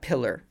have that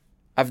pillar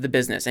of the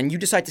business and you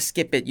decide to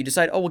skip it, you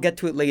decide, oh, we'll get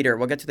to it later.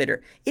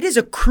 It is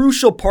a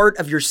crucial part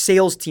of your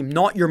sales team,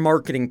 not your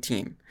marketing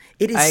team.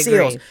 It is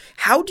sales.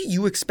 How do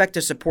you expect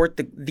to support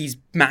these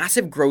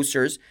massive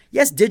grocers?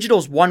 Yes,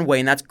 digital's one way,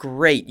 and that's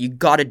great. You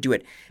got to do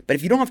it. But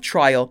if you don't have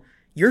trial,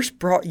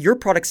 your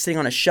product's sitting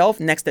on a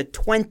shelf next to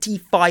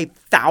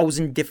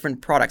 25,000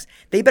 different products.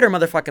 They better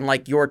motherfucking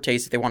like your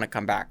taste if they want to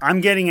come back. I'm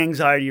getting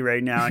anxiety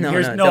right now. And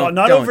don't.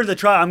 Over the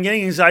trial. I'm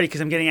getting anxiety because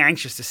I'm getting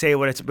anxious to say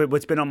what's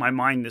been on my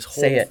mind this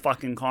whole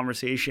fucking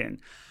conversation.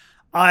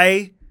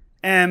 I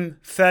am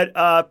fed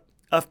up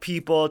of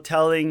people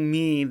telling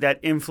me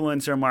that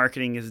influencer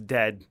marketing is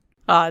dead.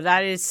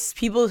 That is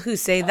people who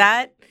say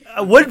that.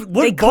 What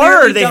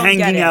bar are they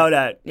hanging out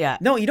at? Yeah.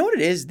 No, you know what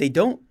it is? They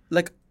don't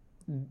like.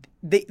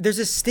 There's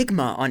a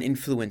stigma on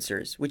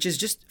influencers, which is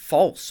just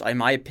false, in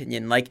my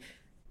opinion. Like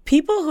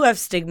people who have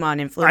stigma on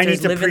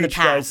influencers live in the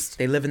past. Guys.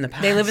 They live in the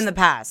past. They live in the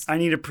past. I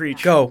need to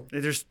preach. Go.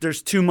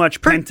 There's too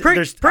much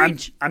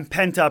preach. I'm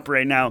pent up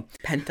right now.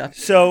 Pent up.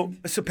 So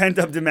pent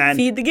up demand.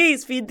 Feed the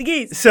geese. Feed the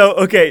geese. So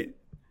okay,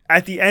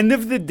 at the end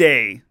of the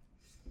day,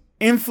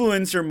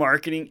 influencer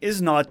marketing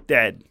is not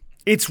dead.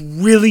 It's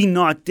really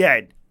not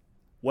dead.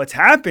 What's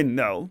happened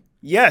though?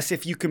 Yes,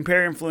 if you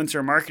compare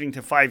influencer marketing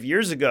to 5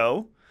 years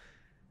ago,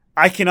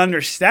 I can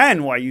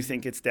understand why you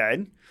think it's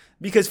dead.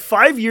 Because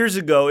 5 years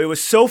ago, it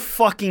was so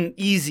fucking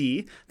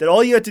easy that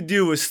all you had to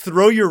do was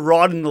throw your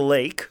rod in the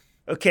lake,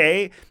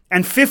 okay?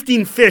 And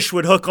 15 fish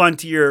would hook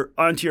onto your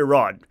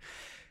rod.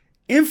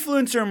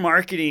 Influencer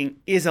marketing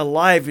is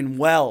alive and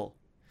well.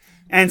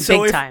 And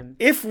so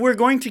if we're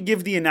going to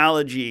give the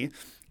analogy,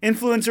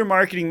 influencer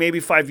marketing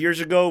maybe 5 years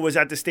ago was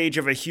at the stage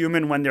of a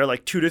human when they're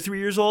like 2 to 3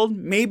 years old.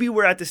 Maybe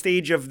we're at the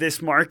stage of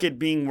this market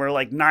being we're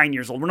like 9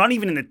 years old. We're not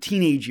even in the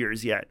teenage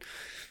years yet.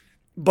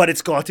 But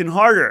it's gotten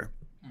harder.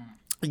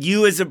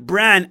 You as a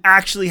brand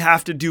actually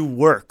have to do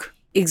work.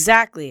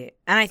 Exactly.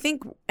 And I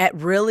think at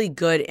really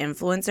good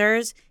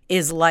influencers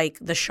is like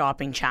the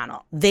shopping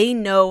channel. They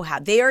know how.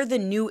 They are the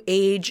new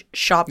age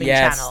shopping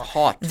channel.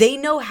 Hot. They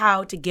know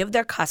how to give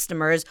their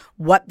customers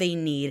what they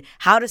need,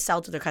 how to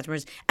sell to their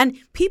customers. And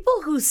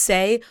people who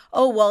say,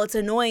 oh, well, it's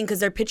annoying because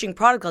they're pitching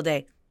product all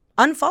day.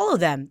 Unfollow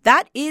them.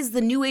 That is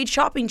the new age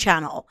shopping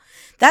channel.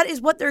 That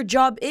is what their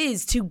job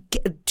is, to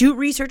do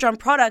research on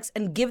products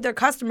and give their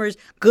customers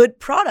good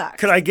products.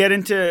 Could I get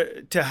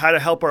into how to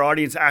help our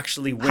audience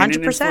actually win 100%.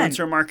 In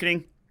influencer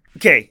marketing?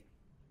 Okay,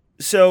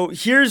 so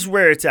here's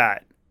where it's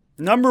at.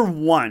 Number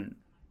one,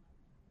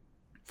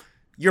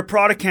 your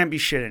product can't be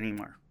shit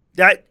anymore.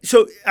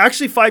 So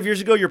actually 5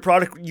 years ago, your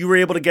product, you were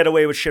able to get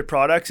away with shit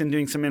products and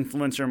doing some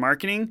influencer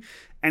marketing,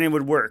 and it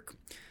would work.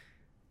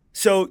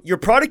 So your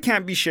product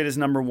can't be shit is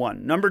number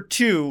one. Number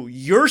two,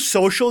 your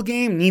social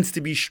game needs to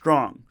be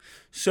strong.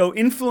 So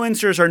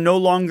influencers are no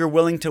longer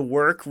willing to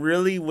work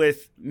really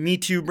with Me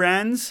Too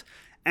brands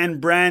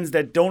and brands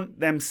that don't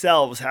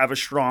themselves have a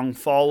strong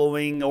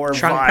following or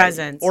strong vibe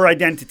presence or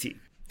identity.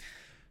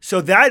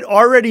 So that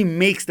already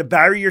makes the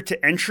barrier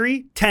to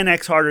entry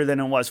 10x harder than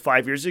it was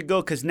 5 years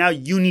ago because now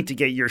you need to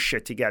get your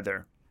shit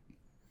together.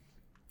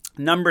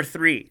 Number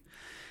three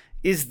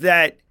is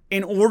that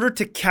in order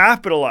to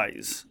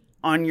capitalize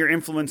on your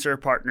influencer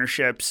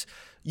partnerships,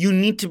 you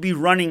need to be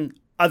running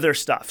other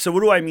stuff. So what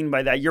do I mean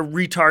by that? Your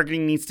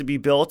retargeting needs to be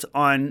built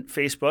on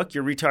Facebook.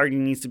 Your retargeting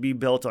needs to be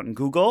built on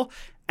Google.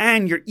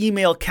 And your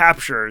email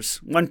captures.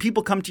 When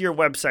people come to your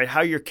website,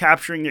 how you're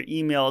capturing their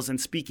emails and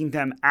speaking to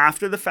them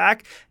after the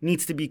fact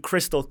needs to be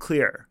crystal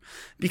clear.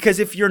 Because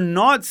if you're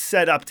not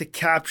set up to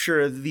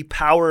capture the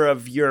power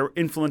of your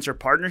influencer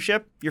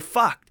partnership, you're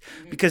fucked.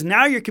 Because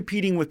now you're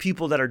competing with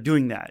people that are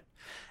doing that.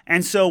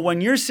 And so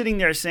when you're sitting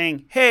there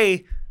saying,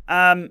 hey,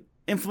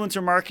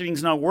 influencer marketing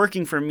is not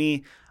working for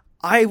me,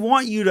 I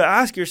want you to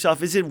ask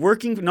yourself, is it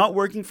not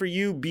working for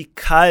you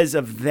because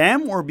of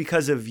them or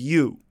because of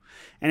you?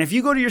 And if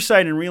you go to your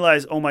site and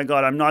realize, oh my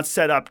God, I'm not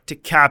set up to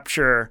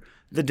capture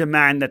the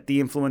demand that the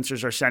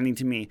influencers are sending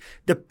to me.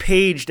 The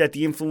page that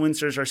the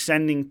influencers are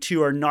sending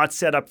to are not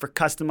set up for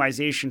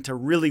customization to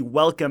really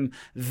welcome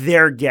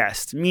their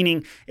guest.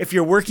 Meaning, if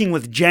you're working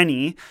with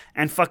Jenny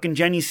and fucking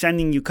Jenny's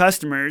sending you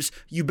customers,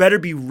 you better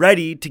be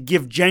ready to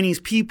give Jenny's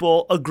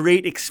people a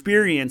great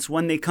experience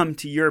when they come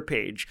to your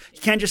page. You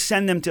can't just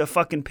send them to a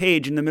fucking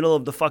page in the middle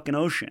of the fucking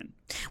ocean.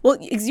 Well,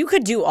 you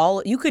could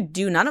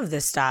do none of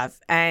this stuff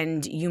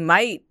and you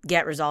might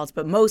get results,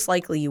 but most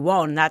likely you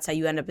won't. And that's how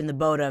you end up in the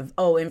boat of,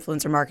 oh,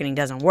 influencer marketing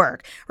doesn't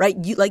work, right?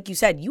 Like you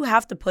said, you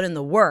have to put in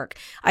the work.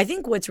 I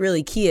think what's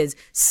really key is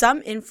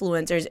some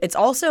influencers, it's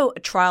also a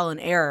trial and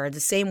error.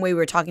 The same way we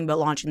were talking about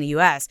launching the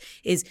US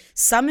is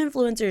some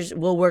influencers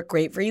will work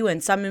great for you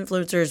and some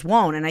influencers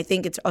won't. And I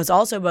think it's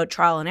also about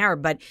trial and error,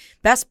 but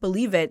best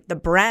believe it, the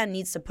brand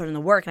needs to put in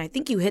the work. And I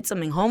think you hit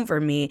something home for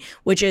me,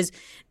 which is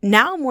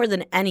now more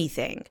than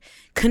anything,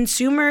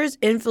 consumers,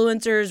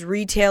 influencers,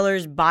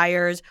 retailers,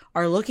 buyers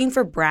are looking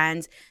for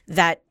brands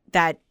that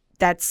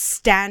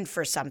stand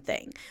for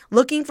something,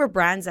 looking for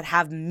brands that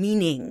have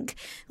meaning.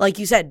 Like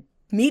you said,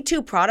 Me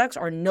Too products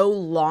are no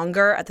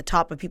longer at the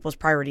top of people's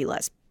priority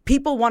list.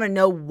 People want to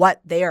know what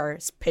they are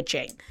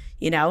pitching,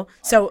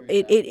 So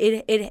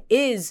it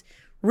is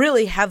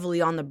really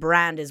heavily on the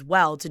brand as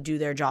well to do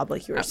their job,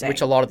 like you were saying.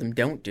 Which a lot of them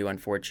don't do,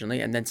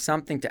 unfortunately. And then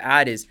something to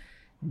add is,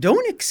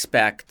 don't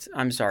expect,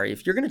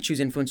 if you're going to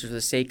choose influencers for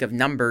the sake of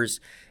numbers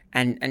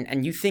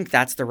and you think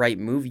that's the right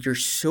move, you're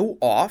so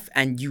off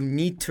and you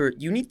need to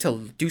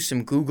do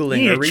some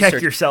Googling or research.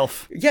 Check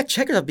yourself. Yeah,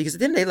 check yourself, because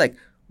at the end of the day, like,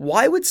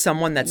 why would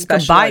someone that you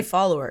specializes... could buy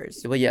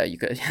followers. Well, yeah, you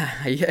could.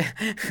 Yeah.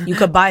 You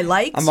could buy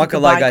likes. I'm not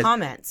gonna lie, buy guys.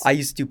 Comments. I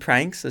used to do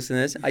pranks. Listen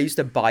to this. I used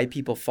to buy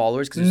people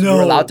followers because we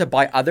were allowed to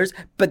buy others,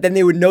 but then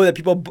they would know that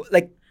people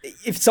like.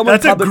 If someone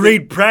That's a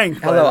great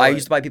prank. Hello, I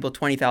used to buy people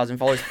 20,000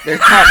 followers. Their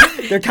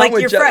count like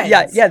would your jump.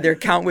 friends. Yeah, their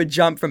count would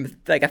jump from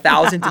like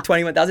 1,000 to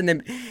 21,000.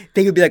 Then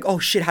they would be like, "Oh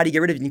shit, how do you get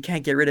rid of it?" And you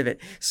can't get rid of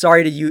it.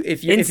 Sorry to you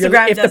if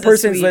the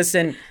person's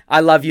listen. I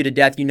love you to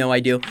death. You know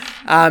I do.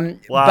 Wow,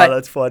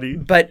 that's funny.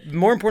 But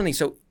more importantly,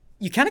 so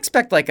you can't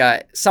expect like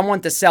someone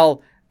to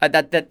sell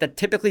that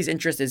typically his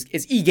interest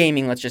is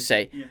e-gaming. Let's just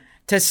say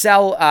to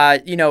sell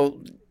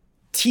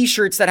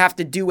T-shirts that have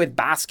to do with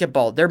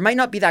basketball. There might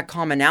not be that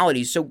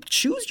commonality. So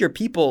choose your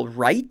people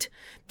right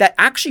that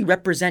actually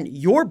represent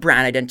your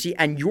brand identity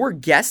and your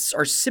guests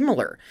are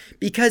similar.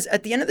 Because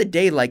at the end of the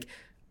day, like,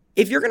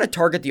 if you're going to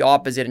target the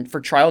opposite and for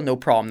trial, no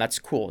problem. That's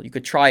cool. You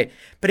could try it.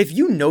 But if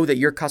you know that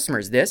your customer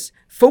is this,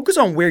 focus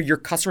on where your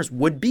customers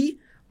would be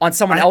on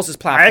someone else's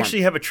platform. I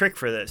actually have a trick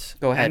for this.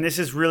 Go ahead. And this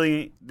is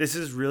really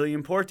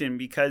important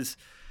because...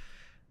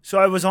 So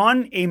I was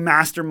on a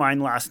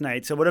mastermind last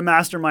night. So what a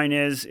mastermind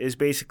is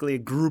basically a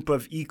group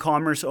of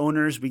e-commerce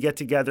owners. We get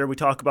together, we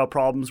talk about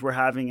problems we're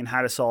having and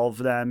how to solve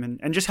them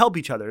and just help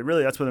each other.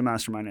 Really, that's what a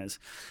mastermind is.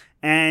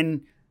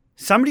 And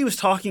somebody was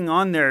talking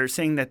on there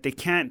saying that they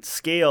can't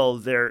scale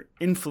their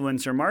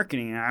influencer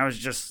marketing.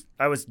 And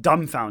I was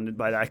dumbfounded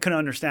by that. I couldn't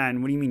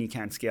understand. What do you mean you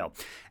can't scale?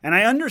 And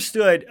I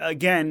understood,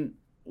 again,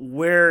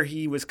 where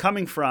he was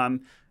coming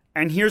from.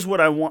 And here's what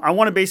I want. I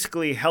want to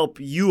basically help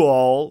you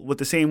all with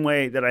the same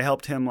way that I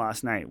helped him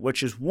last night,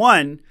 which is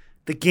one,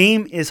 the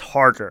game is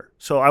harder.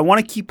 So I want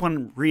to keep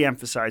on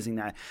re-emphasizing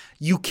that.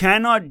 You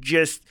cannot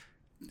just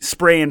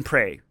spray and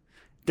pray.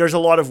 There's a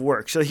lot of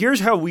work. So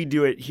here's how we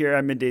do it here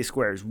at Midday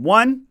Squares.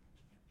 One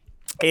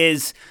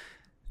is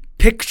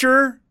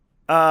picture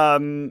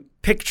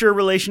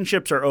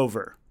relationships are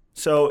over.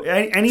 So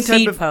any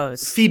type of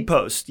feed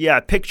post. Yeah,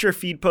 picture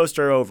feed posts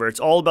are over.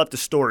 It's all about the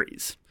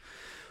stories.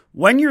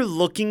 When you're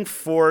looking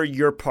for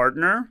your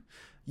partner,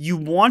 you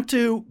want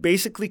to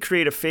basically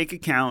create a fake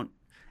account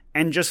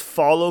and just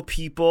follow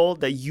people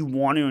that you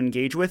want to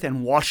engage with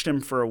and watch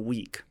them for a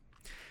week.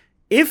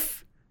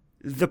 If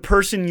the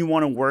person you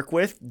want to work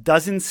with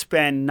doesn't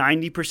spend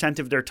 90%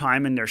 of their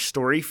time in their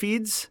story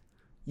feeds,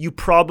 you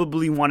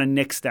probably want to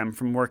nix them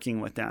from working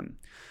with them.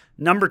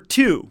 Number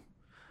two,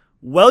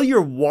 while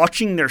you're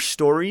watching their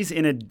stories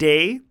in a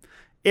day,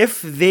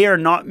 if they are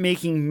not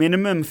making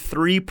minimum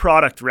 3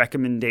 product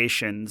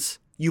recommendations,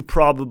 you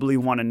probably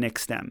want to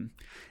nix them.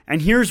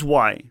 And here's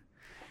why.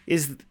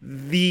 Is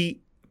the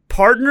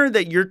partner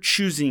that you're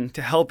choosing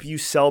to help you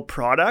sell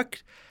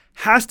product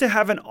has to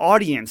have an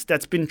audience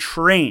that's been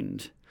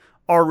trained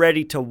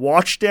already to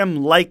watch them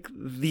like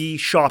the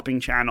shopping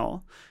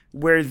channel,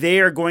 where they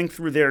are going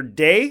through their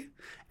day,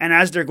 and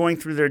as they're going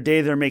through their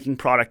day, they're making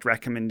product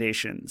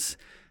recommendations.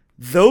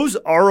 Those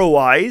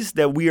ROIs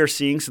that we are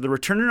seeing, so the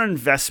return on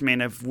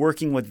investment of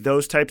working with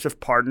those types of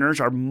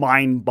partners are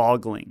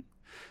mind-boggling.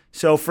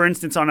 So for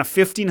instance, on a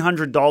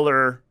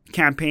 $1,500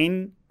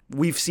 campaign,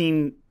 we've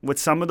seen with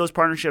some of those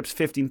partnerships,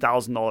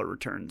 $15,000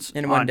 returns.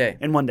 In one day.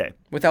 In one day.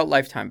 Without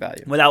lifetime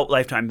value. Without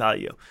lifetime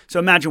value. So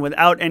imagine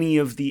without any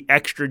of the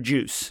extra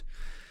juice.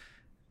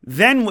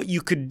 Then what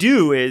you could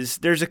do is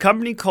there's a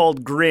company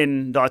called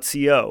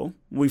Grin.co.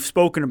 We've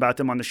spoken about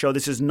them on the show.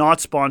 This is not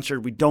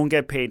sponsored. We don't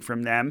get paid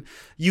from them.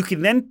 You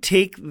can then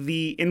take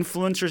the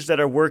influencers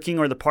that are working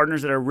or the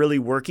partners that are really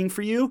working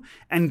for you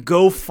and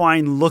go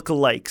find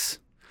lookalikes.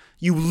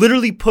 You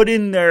literally put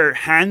in their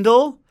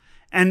handle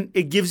and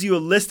it gives you a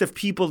list of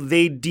people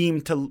they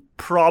deem to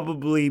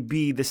probably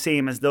be the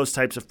same as those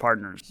types of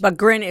partners. But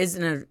Grin is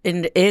an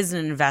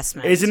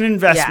investment. Is an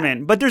investment.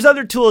 Yeah. But there's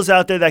other tools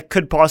out there that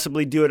could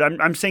possibly do it.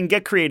 I'm saying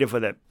get creative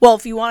with it. Well,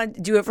 if you want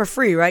to do it for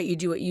free, right? You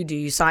do what you do.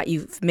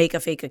 You make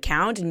a fake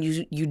account and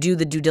you do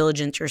the due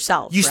diligence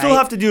yourself. You still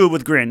have to do it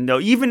with Grin,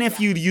 though. Even if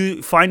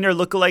you find their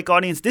lookalike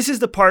audience, this is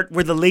the part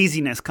where the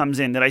laziness comes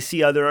in that I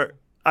see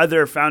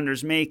other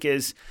founders make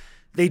is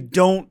they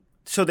don't.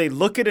 So they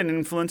look at an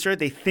influencer,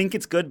 they think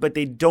it's good, but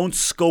they don't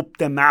scope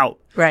them out.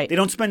 Right. They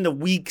don't spend the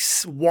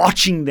weeks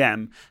watching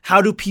them.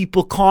 How do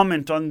people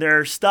comment on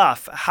their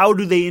stuff? How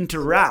do they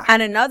interact?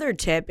 And another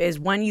tip is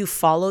when you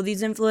follow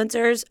these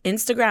influencers,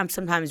 Instagram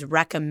sometimes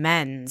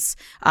recommends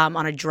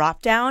on a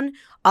drop down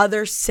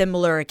other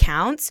similar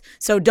accounts.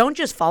 So don't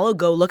just follow,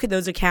 go look at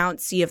those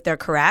accounts, see if they're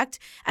correct.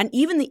 And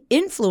even the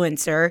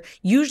influencer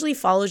usually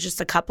follows just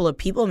a couple of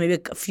people, maybe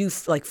a few,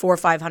 like 400 or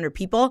 500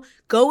 people.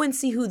 Go and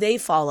see who they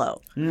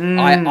follow.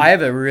 I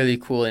have a really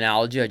cool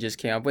analogy I just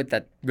came up with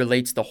that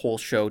relates the whole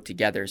show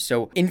together.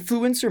 So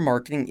influencer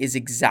marketing is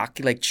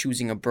exactly like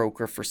choosing a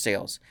broker for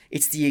sales.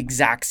 It's the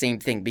exact same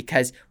thing,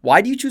 because why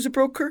do you choose a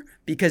broker?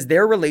 Because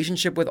their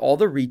relationship with all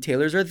the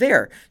retailers are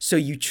there. So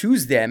you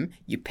choose them,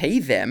 you pay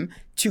them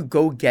to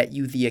go get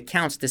you the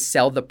accounts, to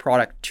sell the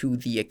product to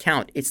the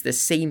account. It's the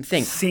same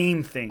thing.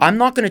 Same thing. I'm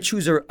not going to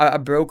choose a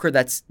broker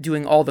that's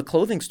doing all the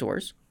clothing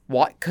stores.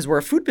 Why? Because we're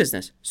a food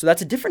business. So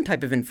that's a different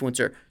type of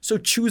influencer. So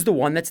choose the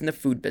one that's in the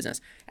food business.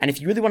 And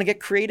if you really want to get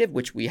creative,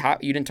 which you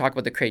didn't talk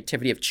about the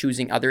creativity of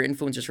choosing other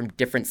influencers from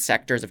different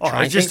sectors of trying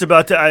I was just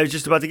about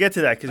to get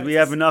to that because we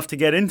have enough to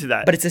get into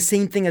that. But it's the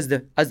same thing as go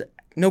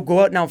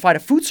out now and find a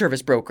food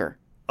service broker.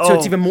 So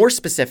it's even more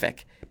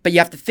specific. But you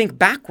have to think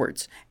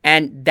backwards.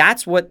 And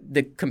that's what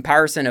the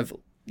comparison of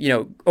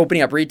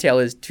opening up retail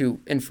is to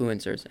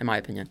influencers, in my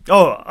opinion.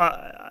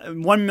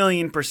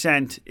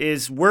 1,000,000%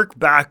 is work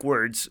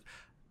backwards.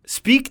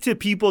 Speak to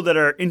people that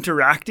are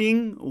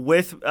interacting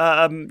with,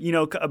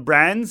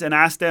 brands and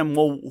ask them,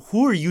 well,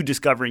 who are you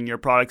discovering your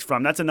products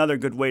from? That's another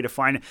good way to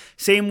find it.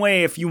 Same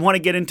way, if you want to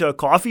get into a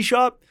coffee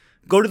shop,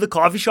 go to the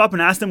coffee shop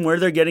and ask them where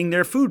they're getting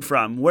their food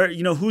from. Where,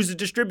 who's the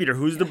distributor,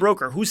 who's the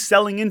broker, who's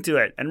selling into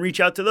it, and reach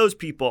out to those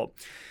people.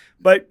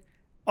 But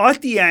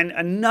at the end,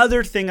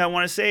 another thing I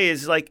want to say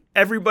is like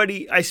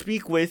everybody I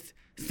speak with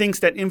thinks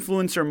that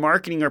influencer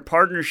marketing or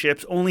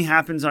partnerships only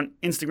happens on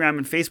Instagram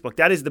and Facebook.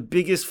 That is the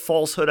biggest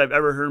falsehood I've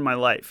ever heard in my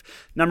life.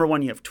 Number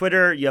one, you have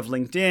Twitter, you have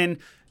LinkedIn,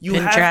 you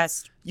have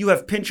Pinterest,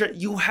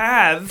 you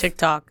have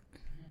TikTok.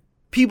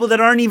 People that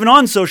aren't even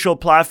on social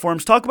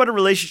platforms. Talk about a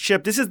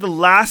relationship. This is the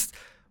last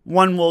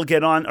one we'll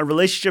get on, a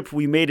relationship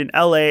we made in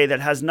LA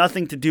that has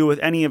nothing to do with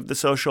any of the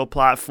social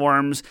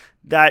platforms.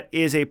 That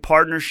is a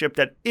partnership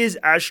that is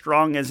as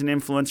strong as an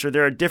influencer.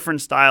 They're a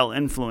different style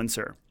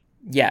influencer.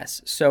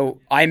 Yes. So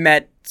I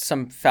met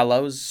some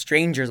fellows,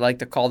 strangers I like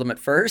to call them at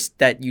first,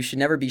 that you should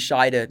never be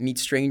shy to meet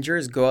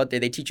strangers. Go out there.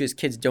 They teach you as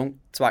kids, don't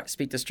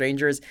speak to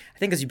strangers. I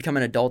think as you become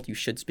an adult, you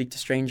should speak to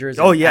strangers.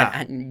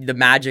 And the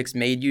magic's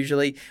made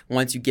usually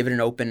once you give it an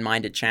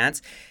open-minded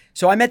chance.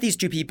 So I met these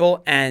two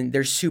people and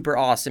they're super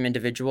awesome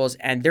individuals.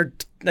 And they're,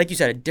 like you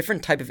said, a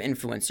different type of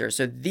influencer.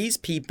 So these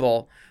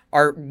people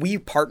we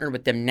partnered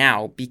with them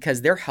now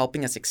because they're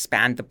helping us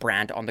expand the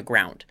brand on the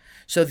ground.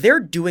 So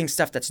they're doing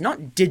stuff that's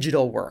not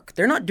digital work.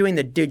 They're not doing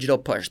the digital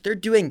push. They're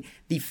doing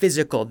the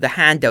physical, the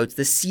handouts,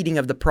 the seeding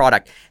of the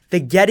product. They're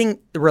getting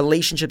the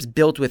relationships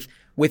built with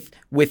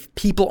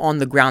people on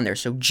the ground there.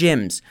 So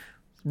gyms,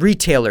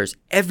 retailers,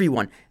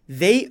 everyone.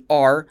 They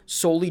are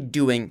solely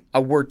doing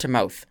a word to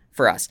mouth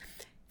for us.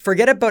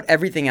 Forget about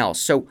everything else.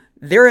 So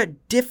they're a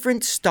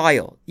different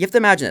style. You have to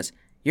imagine this.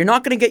 You're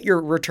not going to get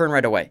your return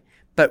right away.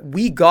 But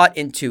we got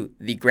into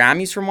the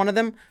Grammys from one of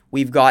them.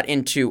 We've got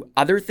into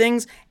other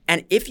things.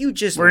 And if you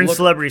just We're in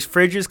celebrities'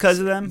 fridges because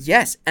of them?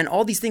 Yes. And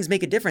all these things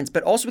make a difference.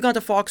 But also we got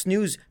into Fox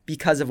News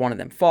because of one of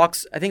them.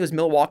 Fox, I think it was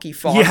Milwaukee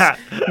Fox. Yeah.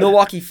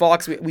 Milwaukee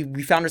Fox,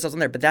 we found ourselves on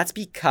there. But that's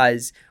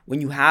because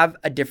when you have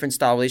a different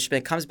style relationship,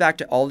 it comes back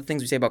to all the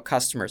things we say about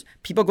customers.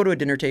 People go to a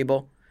dinner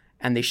table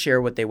and they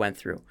share what they went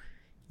through.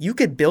 You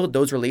could build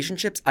those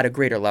relationships at a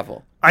greater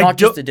level, not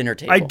just a dinner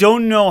table. I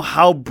don't know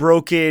how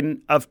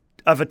broken of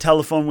a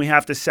telephone we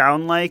have to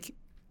sound like.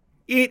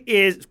 It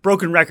is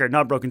broken record,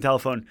 not broken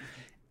telephone.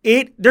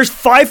 There's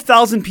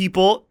 5,000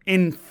 people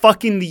in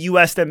fucking the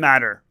US that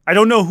matter. I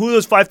don't know who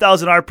those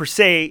 5,000 are per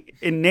se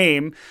in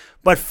name,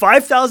 but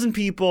 5,000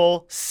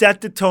 people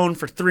set the tone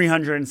for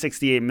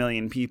 368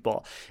 million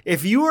people.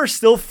 If you are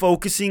still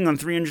focusing on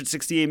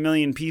 368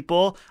 million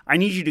people, I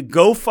need you to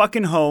go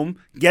fucking home,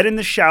 get in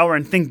the shower,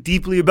 and think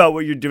deeply about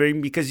what you're doing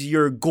because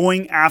you're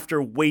going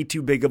after way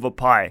too big of a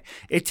pie.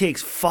 It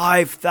takes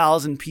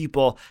 5,000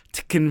 people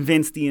to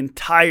convince the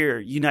entire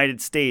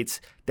United States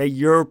that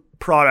your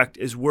product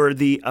is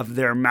worthy of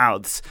their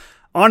mouths.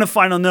 On a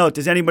final note,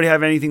 does anybody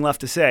have anything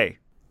left to say?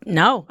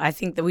 No, I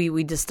think that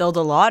we distilled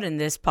a lot in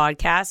this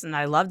podcast and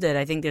I loved it.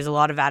 I think there's a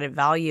lot of added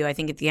value. I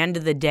think at the end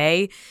of the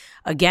day,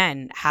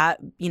 again,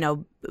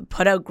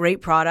 put out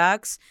great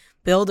products,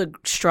 build a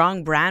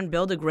strong brand,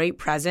 build a great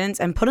presence,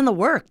 and put in the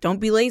work. Don't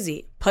be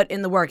lazy. Put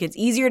in the work. It's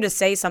easier to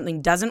say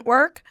something doesn't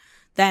work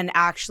than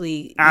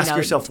actually ask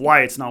yourself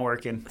why it's not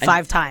working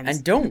 5 times.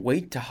 And don't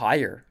wait to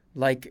hire.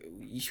 Like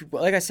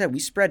I said, we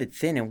spread it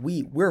thin, and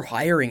we're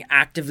hiring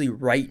actively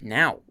right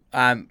now,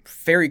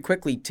 very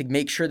quickly, to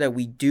make sure that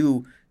we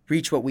do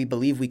reach what we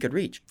believe we could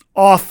reach.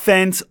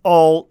 Offense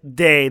all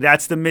day.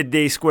 That's the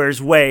Midday Squares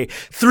way.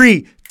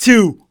 3,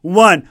 2,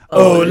 1.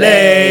 Ole,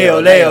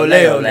 ole, ole,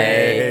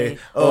 ole.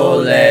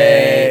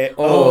 Ole, ole,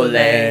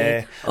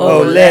 ole.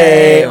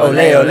 Ole, ole,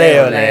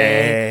 ole,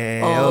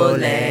 ole.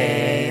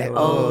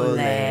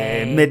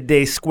 Ole.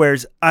 Midday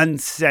Squares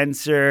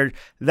Uncensored.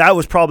 That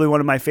was probably one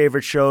of my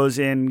favorite shows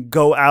in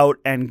go out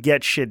and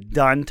get shit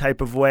done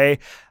type of way.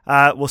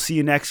 We'll see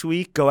you next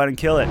week. Go out and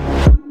kill it.